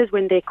 and this is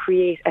when they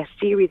create a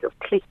series of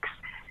clicks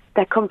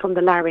that come from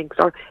the larynx,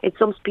 or in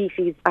some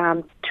species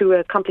to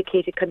a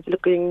complicated kind of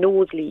looking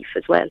nose leaf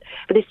as well.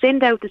 But they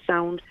send out the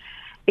sound,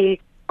 it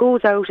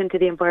goes out into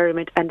the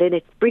environment, and then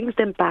it brings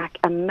them back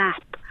a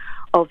map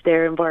of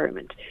their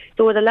environment.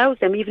 So it allows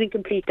them, even in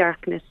complete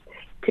darkness,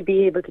 to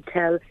be able to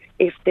tell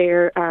if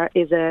there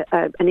is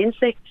an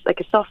insect, like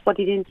a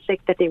soft-bodied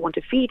insect that they want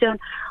to feed on,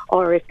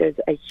 or if there's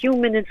a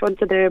human in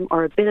front of them,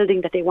 or a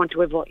building that they want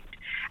to avoid.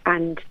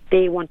 And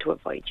they want to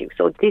avoid you.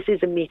 So this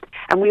is a myth,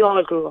 and we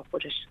all grew up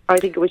with it. I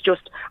think it was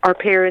just our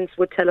parents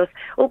would tell us,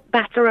 "Oh,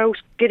 bats are out,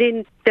 get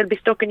in, they'll be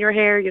stuck in your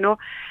hair," you know.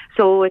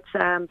 So it's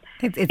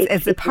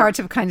a part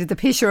of kind of the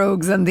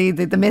pishogues and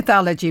the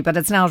mythology, but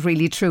it's not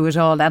really true at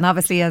all. And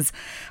obviously, as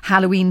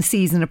Halloween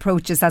season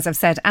approaches, as I've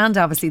said, and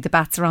obviously the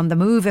bats are on the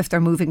move. If they're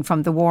moving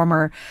from the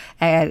warmer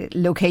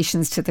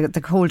locations to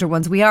the colder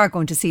ones, we are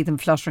going to see them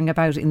fluttering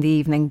about in the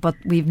evening, but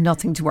we've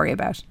nothing to worry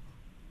about.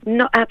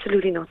 No,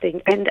 absolutely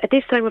nothing. And at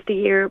this time of the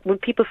year, when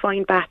people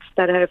find bats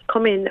that have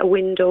come in a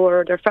window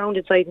or they're found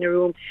inside in a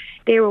room,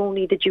 they're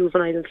only the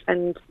juveniles.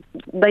 And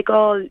like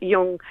all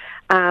young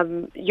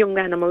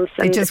animals,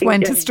 they just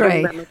went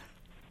astray.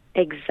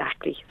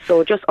 Exactly.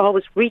 So just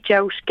always reach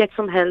out, get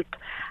some help,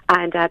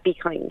 and be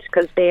kind,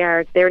 because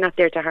they're not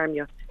there to harm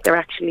you. They're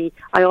actually,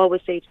 I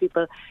always say to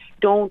people,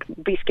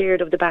 don't be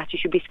scared of the bats. You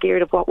should be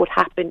scared of what would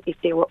happen if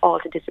they were all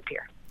to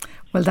disappear.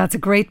 Well, that's a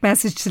great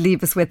message to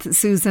leave us with.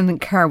 Susan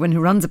Kerwin, who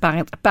runs a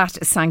bat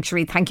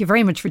sanctuary, thank you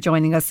very much for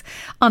joining us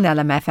on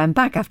LMFM.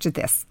 Back after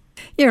this.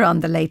 You're on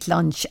the Late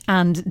Lunch,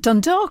 and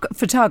Dundalk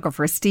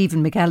photographer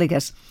Stephen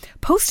McElligott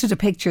posted a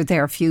picture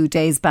there a few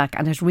days back,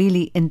 and it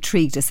really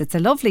intrigued us. It's a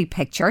lovely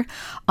picture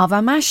of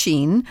a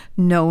machine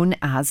known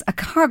as a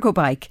cargo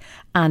bike,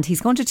 and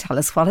he's going to tell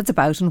us what it's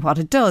about and what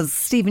it does.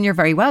 Stephen, you're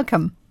very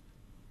welcome.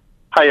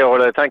 Hi,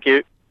 Orla. Thank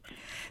you.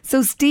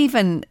 So,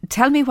 Stephen,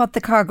 tell me what the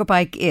cargo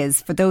bike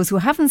is. For those who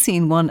haven't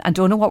seen one and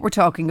don't know what we're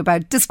talking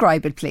about,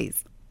 describe it,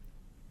 please.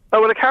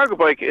 Well, a cargo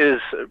bike is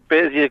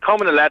basically a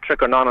common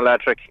electric or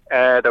non-electric.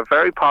 They're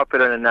very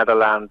popular in the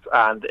Netherlands,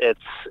 and it's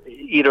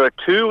either a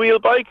two-wheel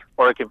bike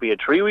or it can be a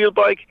three-wheel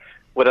bike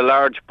with a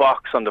large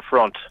box on the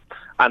front.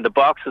 And the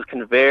boxes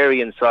can vary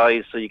in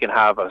size, so you can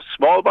have a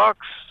small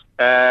box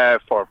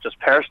for just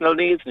personal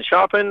needs and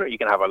shopping, or you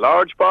can have a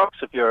large box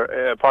if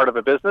you're part of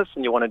a business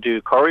and you want to do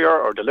courier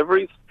or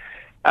deliveries.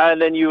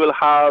 And then you will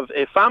have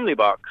a family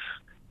box,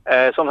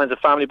 sometimes a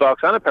family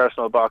box and a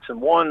personal box,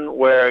 and one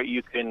where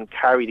you can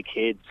carry the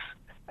kids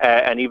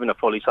and even a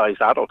fully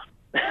sized adult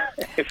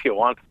if you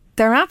want.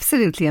 They're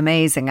absolutely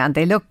amazing, and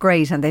they look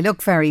great and they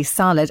look very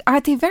solid.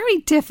 Are they very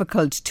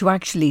difficult to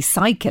actually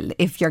cycle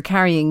if you're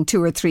carrying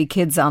 2 or 3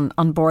 kids on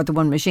board the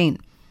one machine?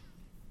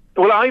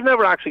 Well, I've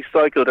never actually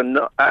cycled a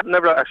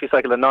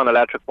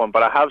non-electric one,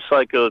 but I have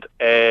cycled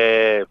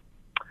the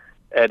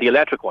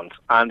electric ones,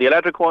 and the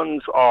electric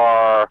ones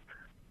are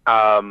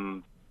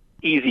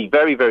easy,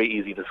 very, very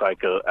easy to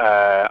cycle,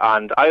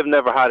 and I've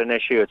never had an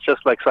issue. It's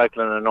just like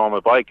cycling a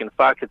normal bike. In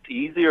fact, it's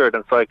easier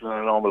than cycling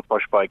a normal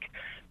push bike.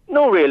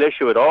 No real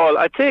issue at all.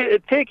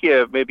 It'd take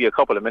you maybe a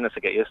couple of minutes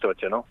to get used to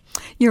it, you know.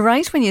 You're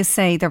right when you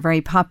say they're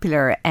very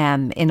popular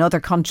in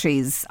other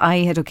countries. I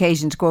had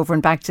occasion to go over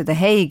and back to The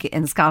Hague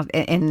in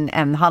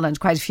Holland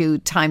quite a few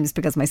times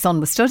because my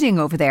son was studying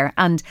over there,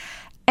 and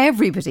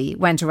everybody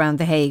went around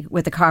The Hague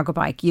with a cargo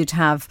bike. You'd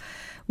have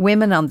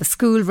women on the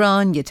school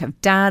run, you'd have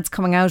dads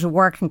coming out of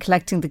work and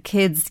collecting the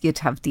kids, you'd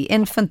have the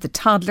infant, the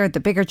toddler, the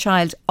bigger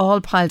child,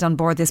 all piled on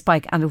board this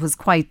bike, and it was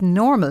quite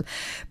normal.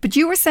 But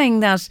you were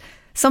saying that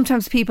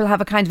sometimes people have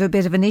a kind of a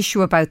bit of an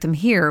issue about them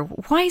here.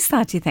 Why is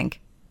that, do you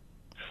think?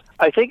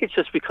 I think it's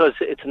just because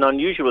it's an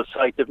unusual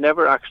sight. They've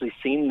never actually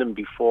seen them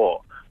before.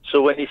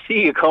 So when you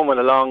see you coming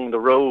along the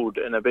road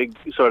in a big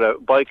sort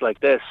of bike like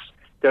this,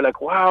 they're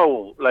like,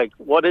 wow, like,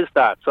 what is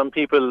that? Some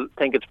people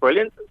think it's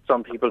brilliant.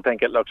 Some people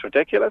think it looks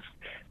ridiculous.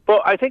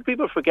 But I think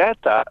people forget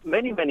that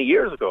many, many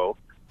years ago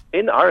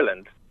in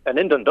Ireland and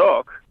in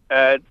Dundalk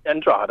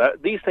and Drogheda,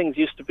 these things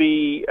used to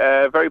be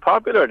very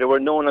popular. They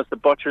were known as the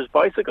butcher's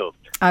bicycle.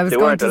 I was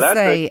going to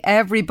say,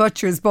 every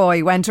butcher's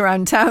boy went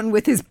around town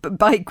with his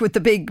bike with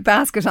the big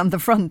basket on the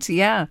front,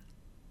 yeah.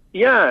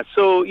 Yeah,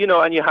 so, you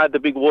know, and you had the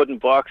big wooden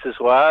box as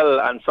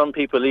well, and some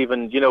people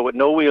even, you know, with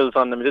no wheels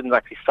on them, didn't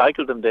actually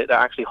cycle them, they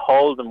actually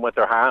hauled them with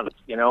their hands,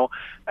 you know.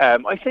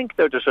 I think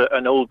there's just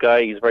an old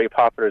guy, he's very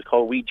popular, he's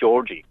called Wee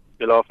Georgie.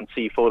 You'll often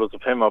see photos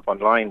of him up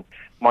online.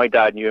 My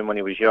dad knew him when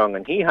he was young,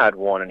 and he had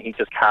one, and he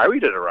just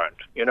carried it around,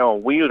 you know,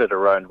 wheeled it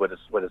around with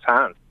his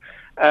hands.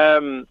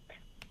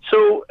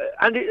 So,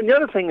 and the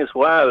other thing as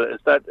well is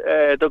that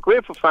they're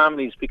great for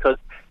families because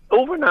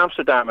over in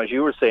Amsterdam, as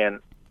you were saying,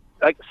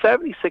 like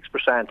 76%,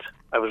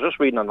 I was just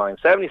reading online,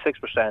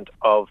 76%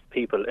 of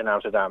people in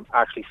Amsterdam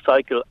actually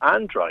cycle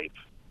and drive.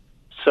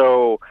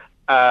 So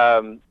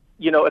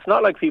it's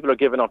not like people are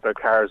giving up their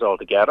cars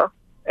altogether.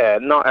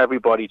 Not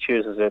everybody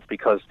chooses it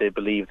because they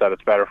believe that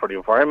it's better for the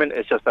environment.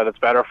 It's just that it's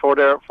better for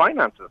their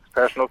finances,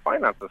 personal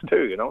finances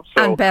too, So,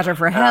 and better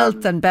for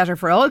health and better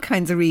for all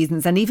kinds of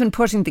reasons. And even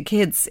putting the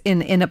kids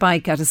in a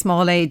bike at a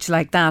small age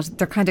like that,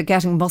 they're kind of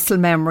getting muscle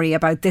memory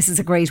about this is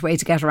a great way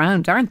to get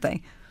around, aren't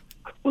they?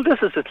 Well, this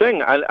is the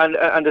thing.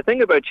 And the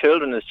thing about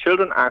children is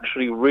children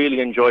actually really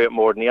enjoy it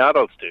more than the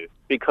adults do.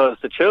 Because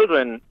the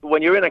children,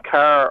 when you're in a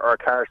car or a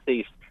car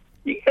seat,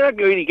 you're not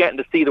really getting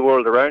to see the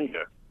world around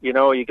you.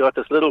 You got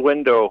this little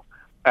window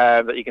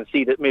that you can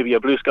see that maybe a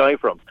blue sky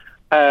from.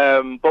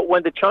 But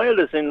when the child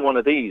is in one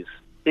of these,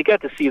 they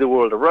get to see the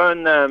world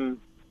around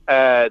them.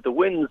 The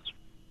wind's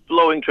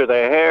blowing through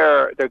their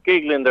hair. They're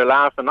giggling, they're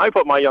laughing. I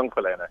put my young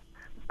fella in it,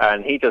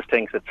 and he just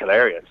thinks it's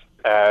hilarious.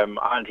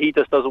 And he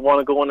just doesn't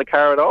want to go in the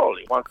car at all.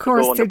 He wants of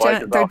course, to go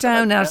on they're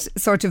down at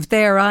sort of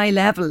their eye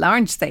level,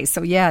 aren't they?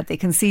 So yeah, they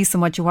can see so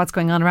much of what's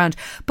going on around.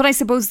 But I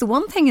suppose the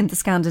one thing in the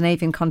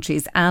Scandinavian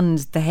countries and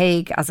The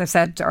Hague, as I've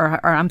said, or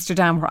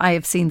Amsterdam, where I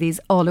have seen these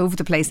all over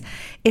the place,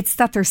 it's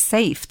that they're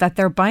safe, that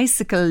their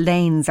bicycle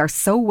lanes are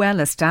so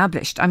well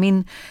established. I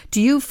mean,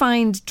 do you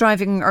find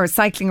driving or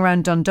cycling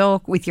around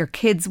Dundalk with your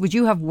kids, would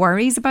you have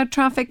worries about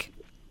traffic?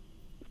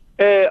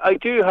 I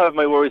do have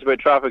my worries about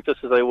traffic,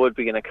 just as I would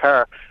be in a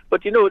car.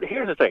 But,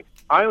 here's the thing.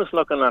 I was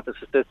looking at the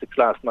statistics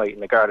last night in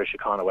the Garda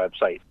Síochána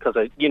website because,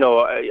 I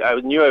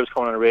knew I was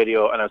coming on the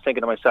radio and I was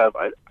thinking to myself,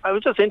 I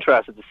was just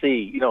interested to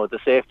see, the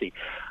safety.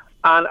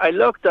 And I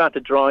looked at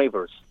the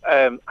drivers.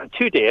 And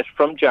to date,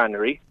 from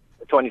January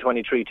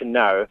 2023 to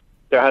now,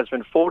 there has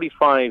been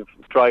 45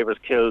 drivers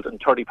killed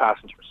and 30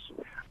 passengers.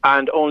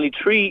 And only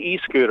 3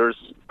 e-scooters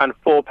and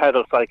 4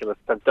 pedal cyclists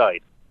have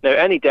died. Now,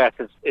 any death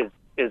is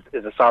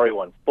a sorry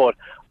one. But,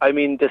 I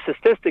mean, the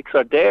statistics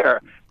are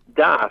there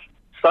that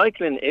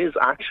cycling is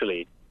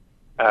actually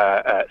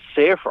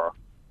safer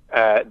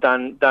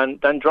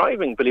than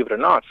driving, believe it or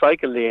not,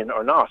 cycling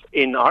or not,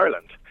 in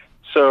Ireland.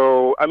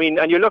 So, I mean,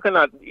 and you're looking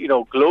at,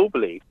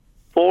 globally,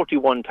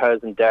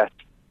 41,000 deaths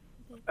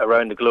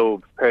around the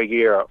globe per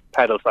year,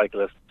 pedal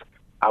cyclists,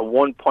 and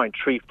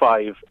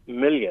 1.35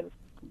 million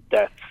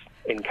deaths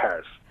in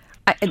cars.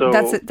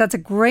 That's a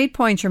great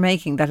point you're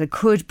making, that it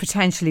could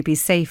potentially be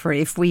safer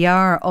if we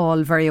are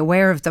all very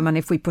aware of them and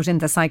if we put in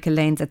the cycle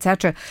lanes,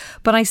 etc.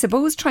 But I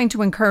suppose trying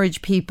to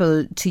encourage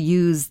people to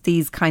use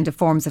these kind of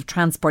forms of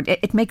transport,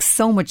 it makes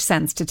so much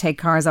sense to take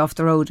cars off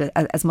the road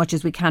as much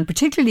as we can,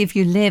 particularly if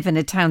you live in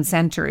a town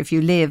centre, if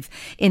you live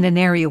in an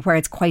area where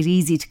it's quite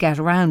easy to get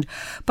around.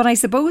 But I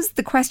suppose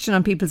the question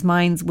on people's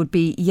minds would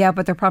be, yeah,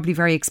 but they're probably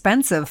very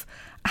expensive.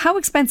 How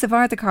expensive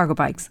are the cargo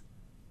bikes?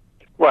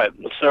 Right,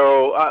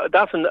 so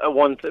that's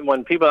one thing.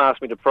 When people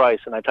ask me the price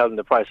and I tell them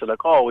the price, they're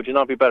like, oh, would you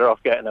not be better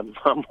off getting a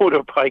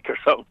motorbike or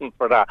something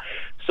for that?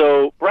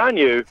 So brand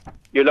new,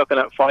 you're looking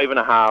at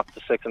 5,500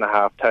 to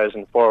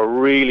 6,500 for a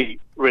really,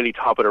 really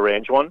top of the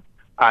range one.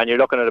 And you're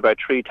looking at about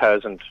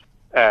 3,000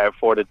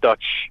 for the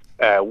Dutch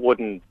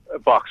wooden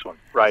box one,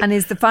 right? And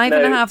is the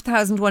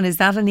 5,500 one, is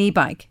that an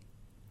e-bike?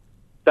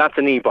 That's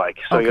an e-bike.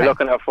 So okay. You're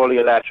looking at fully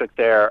electric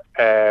there,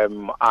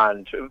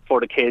 and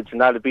for the kids,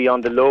 and that'll be on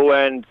the low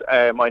end.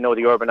 I know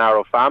the Urban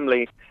Arrow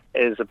family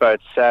is about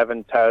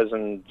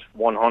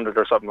 7,100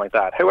 or something like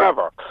that.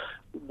 However,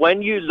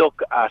 when you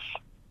look at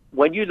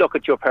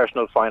your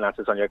personal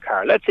finances on your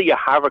car, let's say you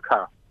have a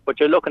car, but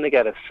you're looking to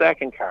get a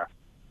second car,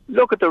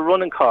 look at the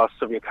running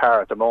costs of your car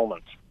at the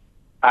moment.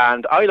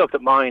 And I looked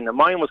at mine, and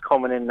mine was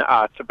coming in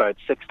at about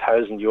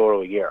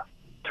 €6,000 a year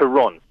to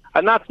run.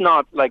 And that's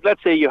not, like,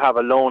 let's say you have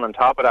a loan on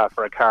top of that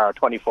for a car,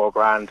 24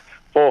 grand,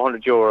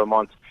 €400 a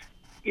month.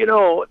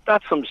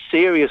 That's some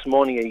serious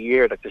money a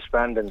year that you're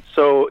spending.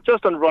 So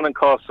just on running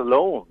costs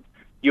alone,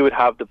 you would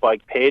have the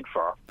bike paid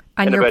for.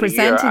 And you're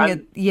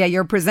presenting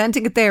you're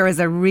presenting it there as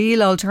a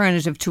real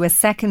alternative to a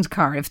second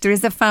car. If there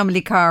is a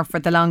family car for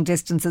the long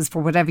distances,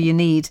 for whatever you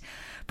need,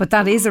 but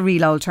that is a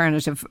real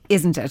alternative,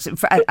 isn't it?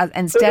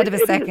 Instead of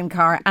a second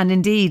car, and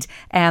indeed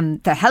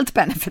the health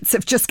benefits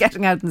of just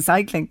getting out and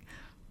cycling.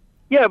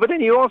 Yeah, but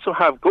then you also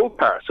have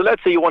go-kart. So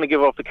let's say you want to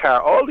give up the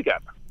car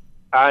altogether,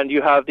 and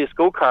you have this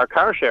go-kart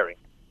car sharing,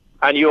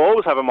 and you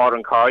always have a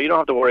modern car. You don't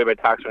have to worry about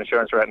tax or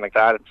insurance or anything like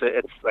that.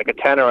 It's like a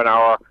tenner an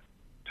hour,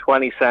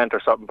 20 cent or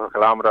something per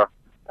kilometre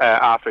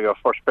after your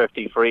first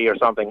 50 free or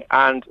something.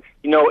 And,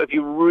 if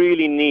you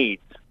really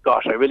need, I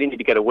really need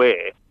to get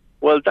away,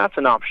 well, that's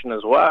an option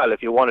as well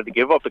if you wanted to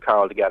give up the car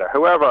altogether.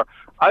 However,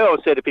 I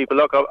always say to people,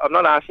 look, I'm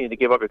not asking you to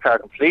give up your car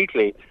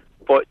completely,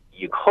 but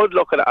you could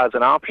look at it as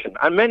an option.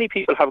 And many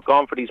people have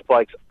gone for these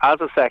bikes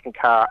as a second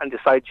car and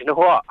decided, you know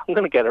what, I'm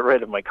going to get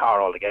rid of my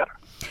car altogether.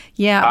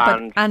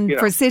 Yeah,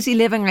 for city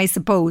living, I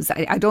suppose,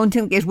 I don't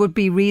think it would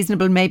be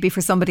reasonable maybe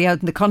for somebody out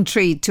in the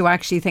country to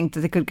actually think that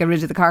they could get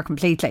rid of the car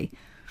completely.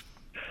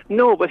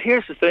 No, but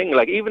here's the thing,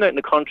 like even out in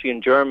the country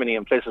in Germany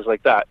and places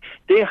like that,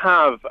 they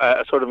have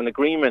a sort of an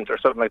agreement or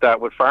something like that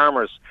with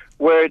farmers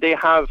where they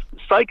have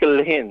cycle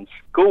lanes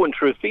going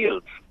through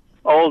fields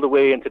all the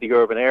way into the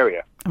urban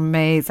area.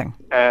 Amazing.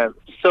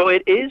 So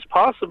it is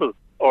possible,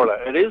 Orla.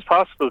 It is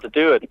possible to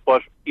do it,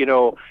 but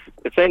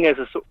the thing is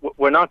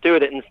we're not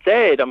doing it.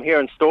 Instead, I'm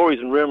hearing stories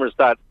and rumours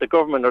that the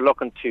government are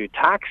looking to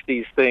tax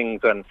these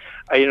things and,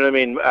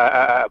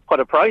 put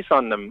a price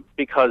on them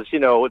because,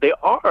 they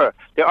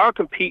are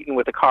competing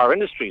with the car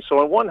industry. So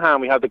on one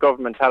hand, we have the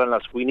government telling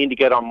us we need to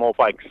get on more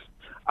bikes.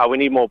 We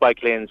need more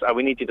bike lanes.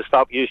 We need you to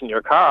stop using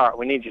your car.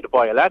 We need you to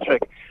buy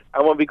electric.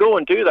 And when we go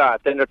and do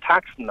that, then they're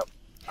taxing them.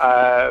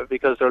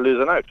 Because they're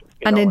losing out.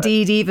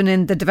 Indeed, even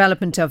in the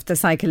development of the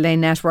cycle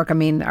lane network, I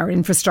mean, our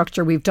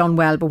infrastructure, we've done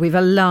well, but we've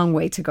a long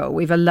way to go.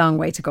 We've a long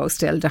way to go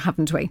still,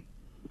 haven't we?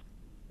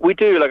 We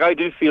do. I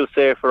do feel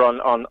safer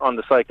on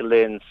the cycle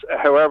lanes.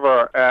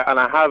 However, and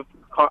I have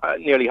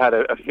nearly had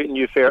a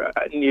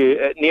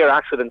near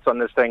accidents on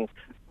this thing,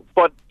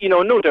 but,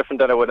 no different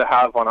than I would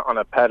have on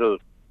a pedal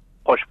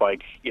push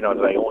bike, that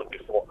I owned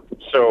before.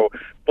 So,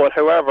 but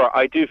however,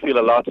 I do feel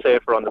a lot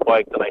safer on the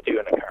bike than I do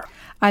in a car.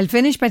 I'll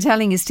finish by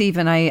telling you,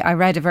 Stephen, I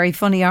read a very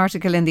funny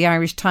article in the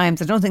Irish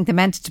Times. I don't think they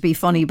meant it to be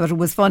funny, but it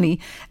was funny,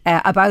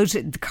 about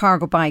the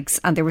cargo bikes.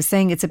 And they were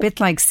saying it's a bit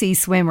like sea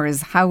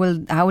swimmers. How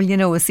will you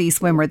know a sea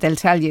swimmer? They'll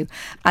tell you.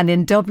 And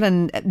in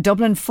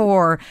Dublin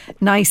 4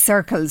 nice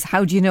circles,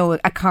 how do you know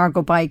a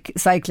cargo bike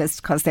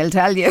cyclist? Because they'll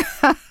tell you.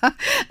 And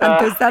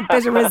there's that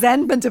bit of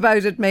resentment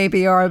about it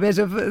maybe, or a bit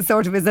of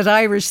sort of, is it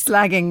Irish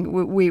slagging?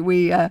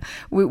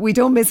 We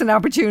don't miss an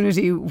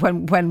opportunity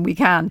when we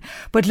can.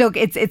 But look,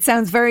 it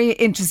sounds very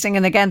interesting,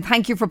 and again,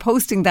 thank you for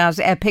posting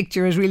that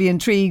picture. It really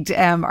intrigued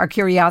our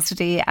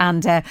curiosity,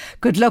 and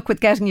good luck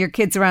with getting your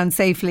kids around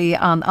safely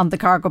on the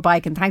cargo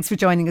bike, and thanks for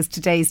joining us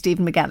today,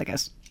 Stephen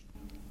McElligott.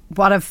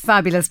 What a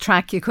fabulous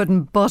track. You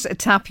couldn't but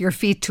tap your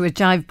feet to a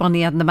Jive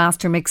Bunny and the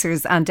Master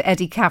Mixers, and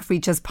Eddie Caffrey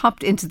just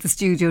popped into the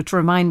studio to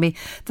remind me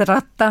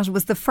that that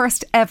was the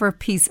first ever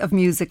piece of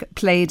music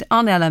played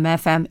on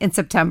LMFM in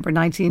September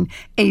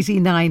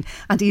 1989,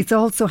 and he's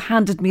also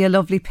handed me a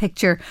lovely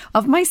picture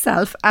of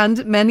myself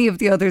and many of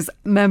the others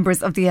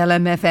members of the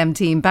LMFM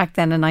team back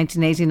then in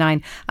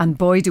 1989, and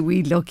boy do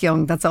we look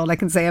young. That's all I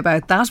can say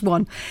about that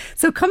one.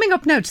 So coming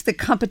up now to the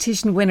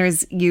competition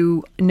winners,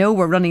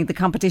 we're running the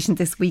competition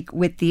this week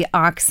with the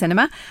Arc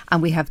Cinema,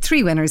 and we have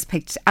 3 winners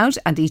picked out,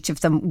 and each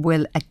of them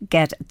will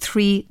get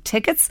 3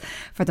 tickets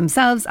for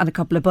themselves and a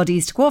couple of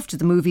buddies to go off to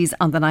the movies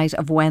on the night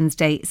of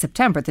Wednesday,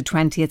 September the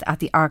 20th at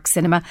the Arc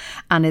Cinema.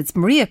 And it's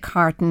Maria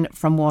Carton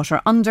from Water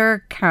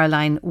Under,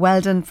 Caroline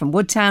Weldon from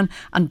Woodtown,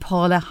 and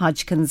Paula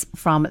Hodgkins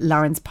from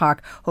Lawrence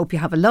Park. Hope you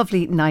have a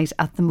lovely night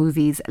at the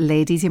movies,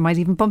 ladies. You might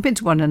even bump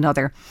into one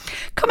another.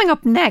 Coming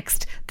up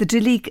next, the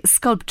Duleek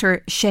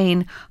sculptor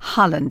Shane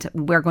Holland.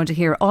 We're going to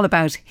hear all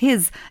about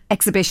his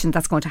exhibition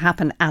that's going to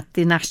happen at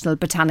the National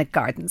Botanic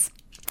Gardens.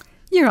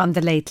 You're on the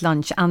Late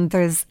Lunch, and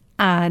there's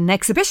an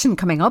exhibition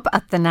coming up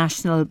at the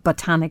National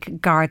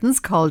Botanic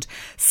Gardens called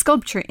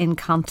Sculpture in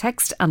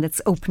Context, and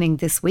it's opening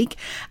this week.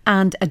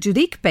 And a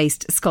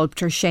Duleek-based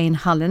sculptor, Shane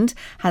Holland,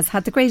 has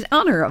had the great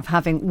honour of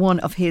having one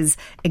of his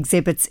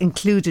exhibits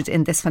included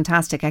in this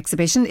fantastic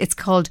exhibition. It's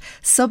called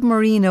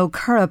Submarino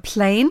Curragh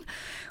Plane,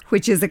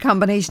 which is a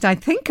combination, I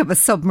think, of a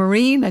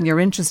submarine and your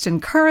interest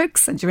in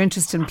curraghs and your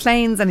interest in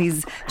planes. And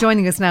he's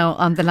joining us now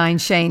on the line.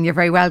 Shane, you're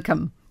very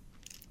welcome.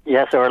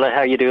 Yes, Orla, how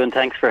are you doing?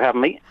 Thanks for having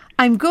me.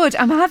 I'm good.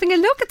 I'm having a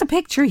look at the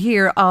picture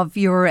here of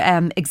your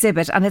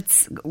exhibit, and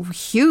it's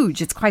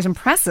huge. It's quite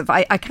impressive.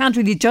 I can't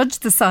really judge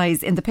the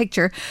size in the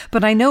picture,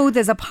 but I know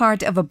there's a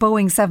part of a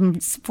Boeing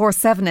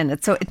 747 in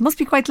it, so it must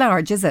be quite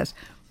large, is it?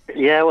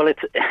 Yeah, well,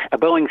 it's a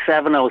Boeing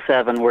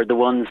 707 were the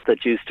ones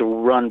that used to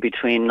run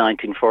between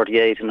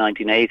 1948 and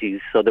 1980s.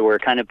 So they were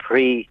kind of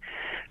pre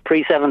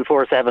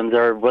 747s,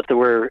 or what they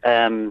were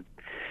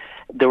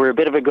a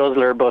bit of a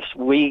guzzler. But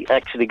we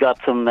actually got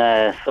some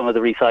of the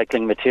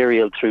recycling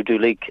material through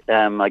Duleek.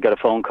 I got a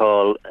phone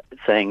call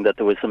saying that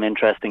there was some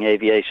interesting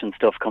aviation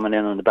stuff coming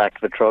in on the back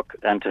of a truck,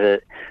 and to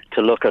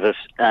look at it.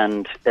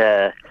 And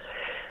the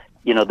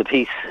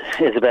piece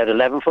is about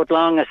 11 foot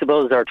long, I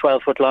suppose, or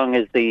 12 foot long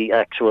is the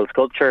actual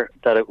sculpture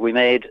that we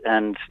made.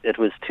 And it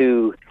was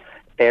 2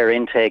 air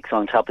intakes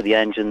on top of the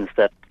engines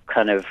that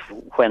kind of,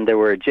 when they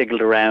were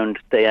jiggled around,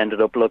 they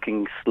ended up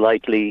looking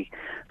slightly,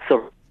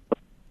 so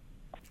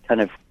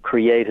kind of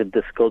created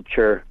the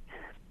sculpture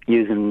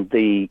using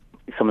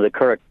some of the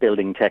curragh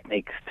building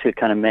techniques to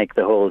kind of make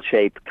the whole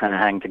shape kind of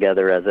hang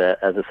together as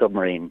a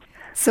submarine.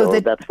 So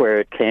that's where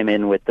it came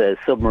in with the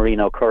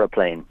Submarino Curragh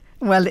Plane.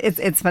 Well,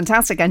 it's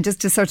fantastic. And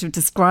just to sort of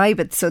describe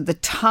it, so the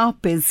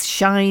top is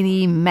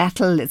shiny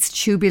metal, it's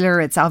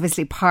tubular, it's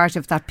obviously part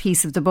of that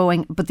piece of the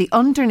Boeing, but the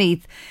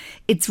underneath,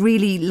 it's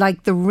really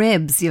like the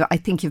ribs. I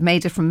think you've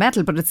made it from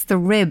metal, but it's the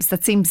ribs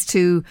that seems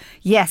to,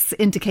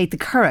 indicate the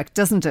curragh,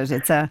 doesn't it?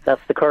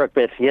 That's the curragh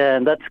bit, yeah,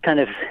 and that's kind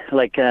of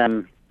like...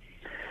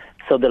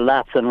 So the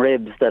lats and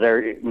ribs that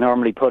are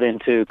normally put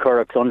into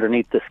curraghs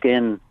underneath the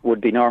skin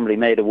would be normally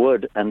made of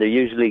wood, and they're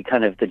usually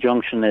kind of, the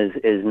junction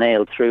is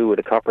nailed through with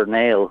a copper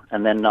nail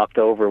and then knocked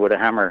over with a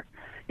hammer.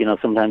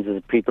 Sometimes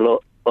there's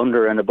people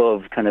under and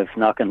above kind of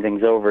knocking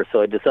things over.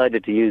 So I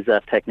decided to use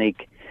that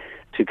technique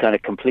to kind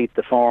of complete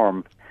the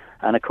form.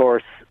 And of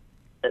course,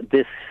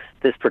 this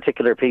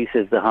particular piece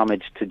is the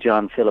homage to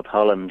John Philip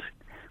Holland,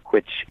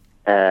 which...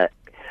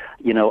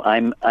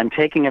 I'm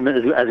taking him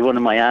as one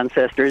of my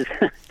ancestors,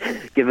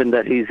 given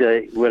that he's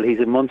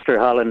a Munster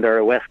Holland or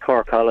a West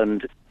Cork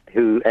Holland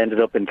who ended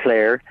up in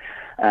Clare.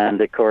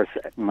 And of course,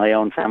 my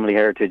own family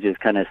heritage is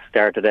kind of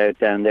started out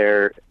down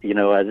there,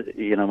 as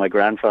my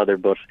grandfather.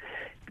 But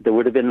there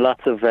would have been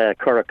lots of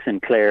currachs in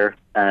Clare,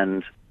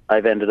 and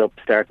I've ended up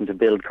starting to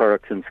build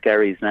currachs and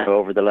skerries now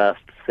over the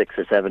last 6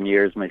 or 7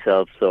 years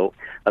myself. So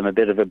I'm a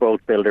bit of a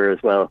boat builder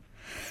as well.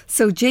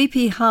 So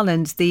J.P.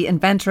 Holland, the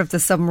inventor of the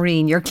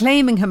submarine, you're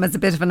claiming him as a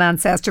bit of an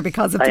ancestor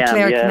because of the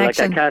Clare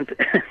connection.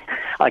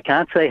 I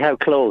can't say how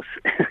close.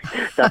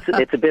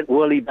 It's a bit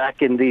woolly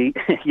back in the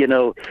in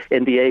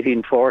the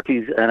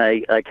 1840s, and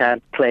I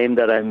can't claim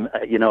that I'm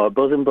a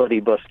bosom buddy,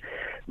 but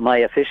my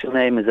official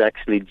name is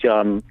actually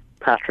John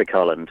Patrick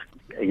Holland.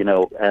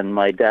 And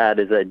my dad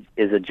is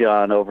a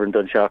John over in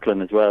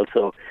Dunshaughlin as well.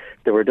 So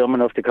they were dumb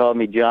enough to call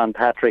me John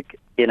Patrick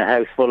in a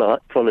house full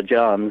of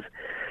Johns.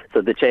 So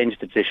they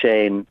changed it to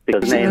Shane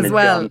because his name is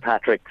John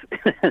Patrick.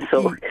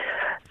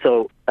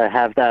 So I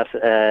have that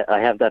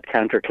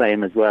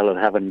counterclaim as well of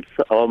having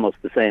almost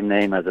the same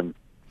name as him.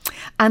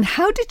 And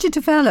how did you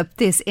develop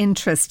this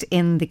interest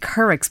in the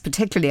currachs,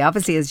 particularly?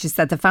 Obviously, as you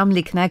said, the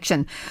family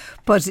connection,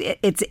 but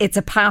it's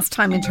a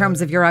pastime in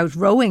terms of you're out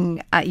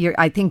rowing.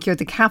 I think you're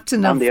the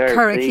captain of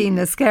Currachee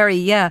na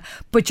Skerry, yeah.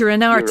 But you're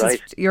an artist.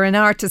 Right. You're an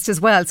artist as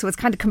well, so it's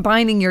kind of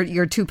combining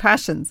your two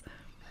passions.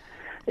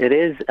 It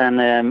is,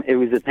 and it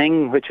was a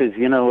thing which was,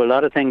 a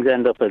lot of things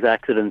end up as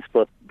accidents,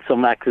 but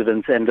some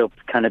accidents end up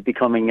kind of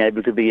becoming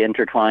able to be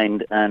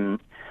intertwined. And,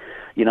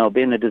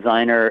 being a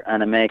designer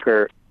and a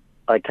maker,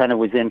 I kind of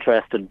was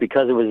interested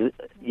because it was,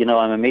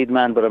 I'm a Meath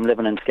man, but I'm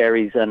living in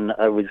Skerries, and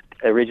I was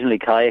originally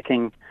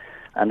kayaking.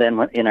 And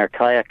then in our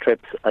kayak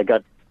trips, I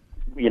got,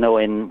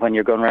 when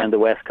you're going around the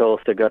West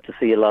Coast, I got to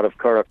see a lot of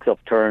currachs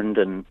upturned,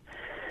 and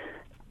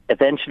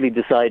eventually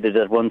decided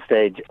at one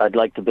stage I'd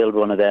like to build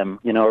one of them,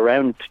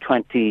 around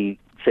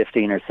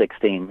 2015 or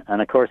 16.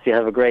 And of course you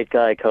have a great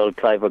guy called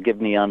Clive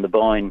O'Gibney on the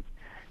Boyne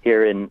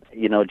here in,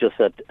 just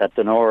at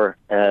Donore,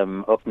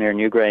 up near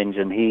Newgrange,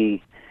 and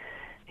he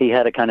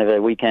had a kind of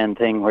a weekend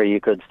thing where you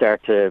could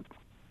start to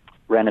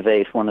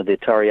renovate one of the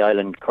Torrey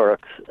Island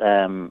currachs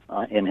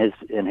in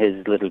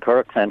his little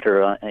currach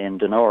centre in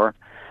Donore.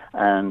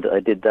 And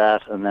I did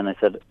that, and then I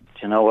said,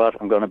 you know what,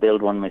 I'm going to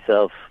build one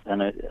myself.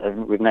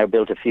 And we've now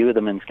built a few of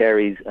them in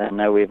Skerries, and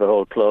now we have a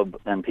whole club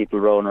and people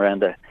rowing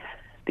around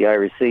the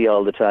Irish Sea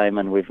all the time,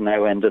 and we've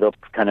now ended up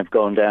kind of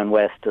going down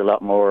west a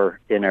lot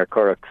more in our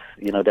currachs,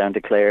 down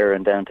to Clare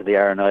and down to the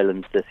Aran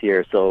Islands this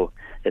year. So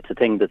it's a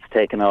thing that's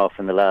taken off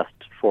in the last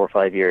 4 or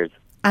 5 years.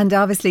 And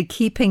obviously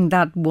keeping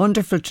that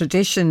wonderful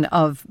tradition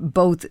of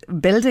both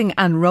building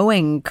and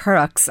rowing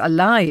currachs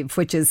alive,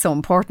 which is so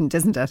important,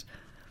 isn't it?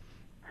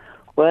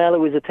 Well, it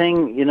was a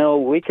thing,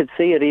 we could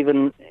see it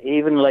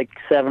even like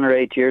 7 or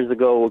 8 years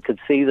ago. We could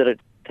see that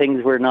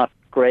things were not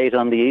great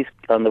on the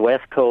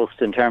West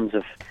Coast in terms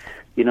of,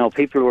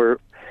 people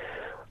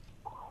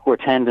were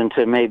tending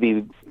to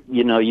maybe,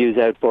 use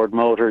outboard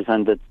motors,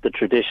 and the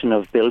tradition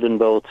of building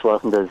boats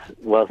wasn't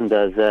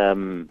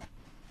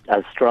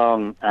as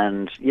strong.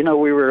 And, we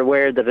were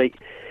aware that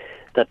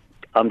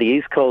on the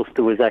East Coast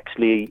there was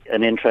actually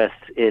an interest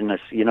in it,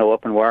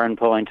 up in Warren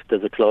Point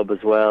there's a club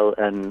as well,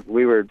 and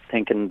we were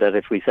thinking that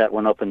if we set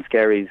one up in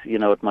Skerries,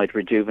 it might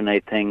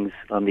rejuvenate things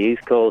on the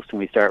East Coast, and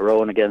we start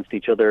rowing against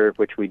each other,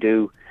 which we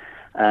do.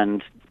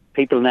 And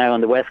people now on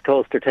the West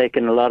Coast are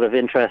taking a lot of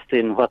interest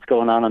in what's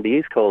going on the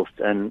East Coast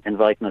and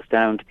inviting us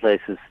down to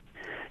places,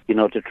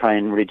 to try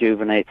and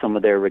rejuvenate some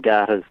of their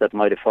regattas that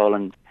might have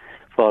fallen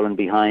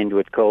behind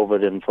with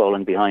COVID and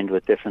fallen behind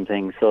with different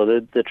things. So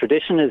the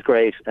tradition is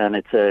great, and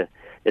it's a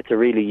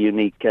really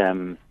unique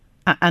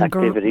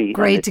activity.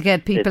 Great to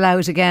get people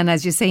out again,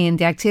 as you say, in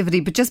the activity.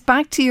 But just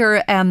back to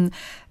your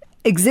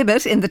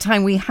exhibit in the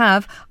time we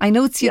have, I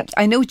note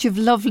you've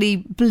lovely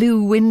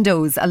blue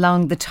windows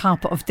along the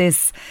top of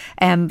this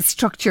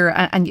structure,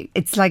 and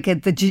it's like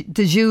the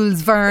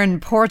Jules Verne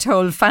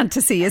porthole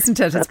fantasy, isn't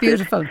it? It's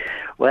beautiful.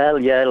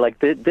 Well, yeah, like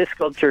this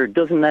sculpture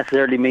doesn't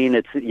necessarily mean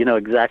it's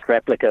exact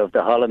replica of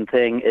the Holland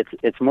thing.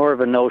 It's more of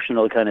a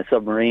notional kind of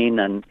submarine,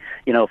 and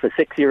if a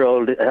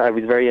 6-year-old, I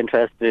was very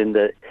interested in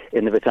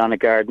the Botanic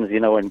Gardens.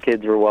 When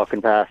kids were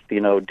walking past,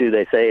 do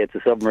they say it's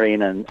a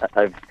submarine? And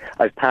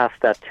I've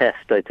passed that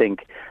test, I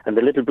think. And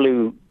the little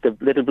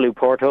blue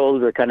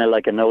portholes are kind of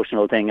like a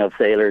notional thing of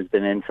sailors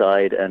being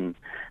inside and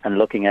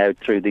looking out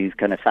through these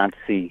kind of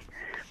fantasy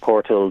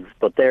portals,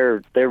 but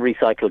they're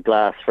recycled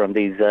glass from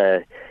these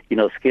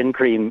skin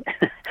cream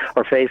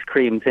or face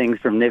cream things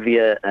from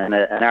Nivea, and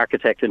an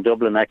architect in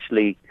Dublin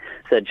actually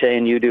said,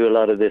 Shane, you do a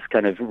lot of this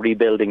kind of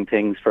rebuilding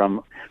things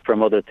from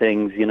other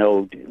things,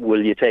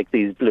 will you take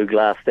these blue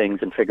glass things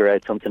and figure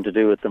out something to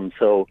do with them?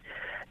 So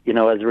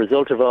as a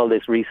result of all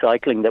this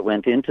recycling that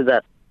went into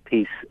that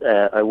piece,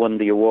 I won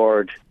the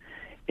award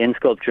in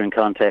Sculpture and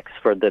Context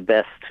for the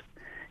best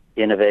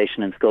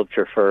innovation in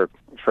sculpture for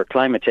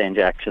climate change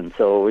action.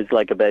 So it was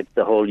like about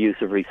the whole use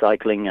of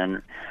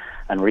recycling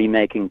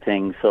remaking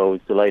things. So I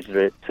was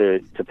delighted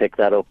to pick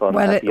that up on.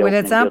 Well,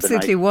 it's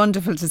absolutely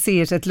wonderful to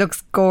see it. It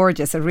looks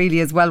gorgeous. It really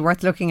is well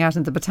worth looking at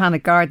in the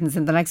Botanic Gardens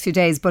in the next few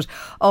days. But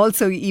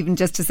also, even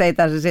just to say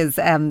that it is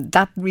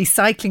that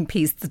recycling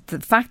piece,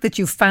 the fact that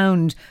you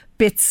found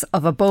bits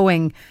of a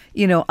Boeing,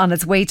 on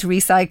its way to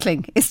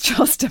recycling is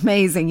just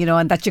amazing,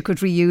 and that you could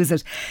reuse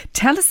it.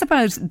 Tell us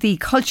about the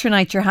culture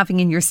night you're having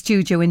in your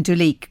studio in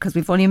Duleek, because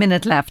we've only a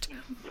minute left.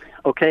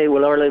 Okay,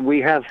 well, Orla, we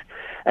have.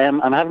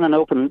 I'm having an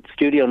open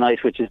studio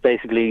night, which is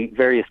basically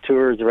various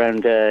tours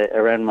around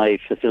my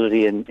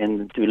facility in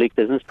Duleek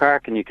Business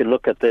Park, and you can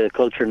look at the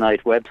Culture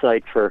Night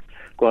website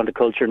go on to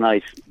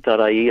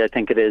culturenight.ie, I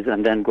think it is,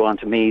 and then go on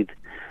to Meath,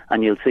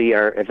 and you'll see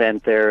our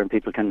event there, and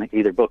people can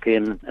either book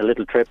in a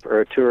little trip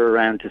or a tour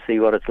around to see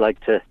what it's like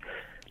to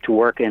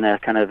work in a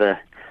kind of a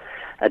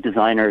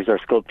designer's or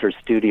sculptor's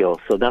studio.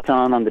 So that's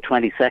on the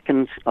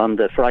 22nd, on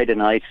the Friday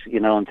night,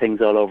 and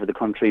things all over the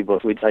country.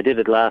 But I did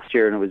it last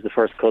year, and it was the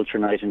first Culture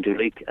Night in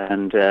Duleek,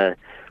 and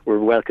we're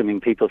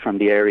welcoming people from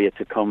the area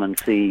to come and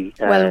see.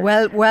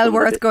 Well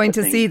worth going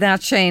to see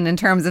that, Shane, in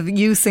terms of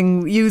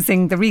using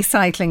the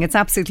recycling. It's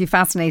absolutely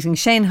fascinating.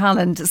 Shane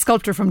Holland,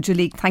 sculptor from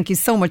Duleek, thank you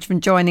so much for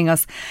joining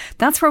us.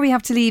 That's where we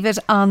have to leave it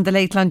on the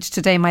Late Lunch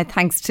today. My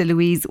thanks to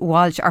Louise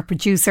Walsh, our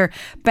producer.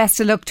 Best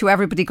of luck to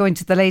everybody going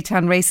to the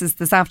Laytown races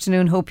this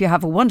afternoon. Hope you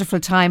have a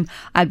wonderful time.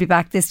 I'll be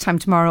back this time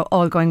tomorrow,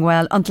 all going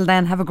well. Until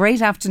then, have a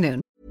great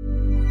afternoon.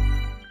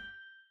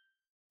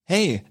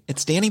 Hey,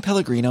 it's Danny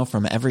Pellegrino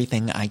from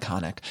Everything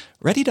Iconic.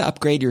 Ready to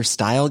upgrade your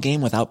style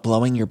game without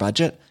blowing your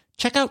budget?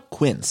 Check out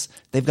Quince.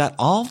 They've got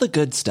all the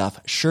good stuff,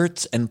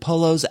 shirts and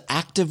polos,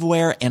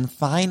 activewear, and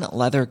fine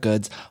leather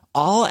goods,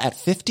 all at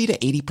 50 to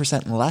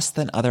 80% less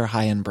than other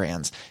high-end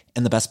brands.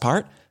 And the best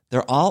part?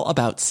 They're all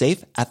about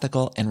safe,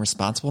 ethical, and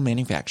responsible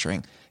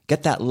manufacturing.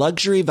 Get that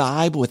luxury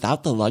vibe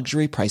without the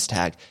luxury price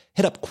tag.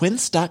 Hit up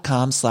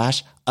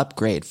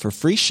quince.com/upgrade for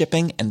free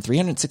shipping and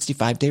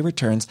 365-day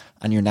returns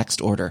on your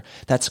next order.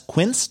 That's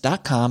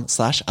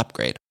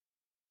quince.com/upgrade.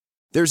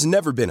 There's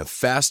never been a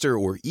faster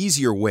or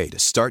easier way to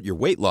start your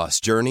weight loss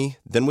journey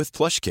than with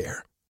PlushCare.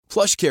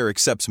 PlushCare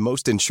accepts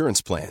most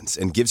insurance plans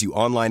and gives you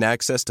online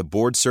access to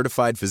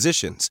board-certified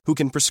physicians who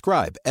can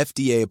prescribe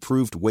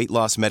FDA-approved weight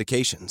loss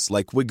medications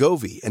like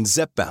Wegovy and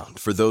Zepbound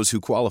for those who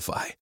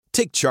qualify.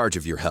 Take charge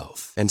of your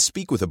health and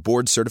speak with a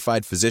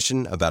board-certified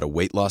physician about a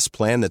weight loss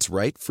plan that's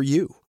right for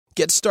you.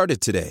 Get started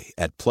today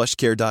at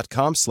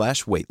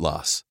plushcare.com/weight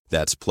loss.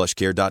 That's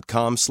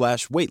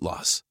plushcare.com/weight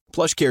loss.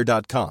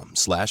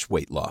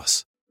 plushcare.com/weight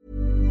loss.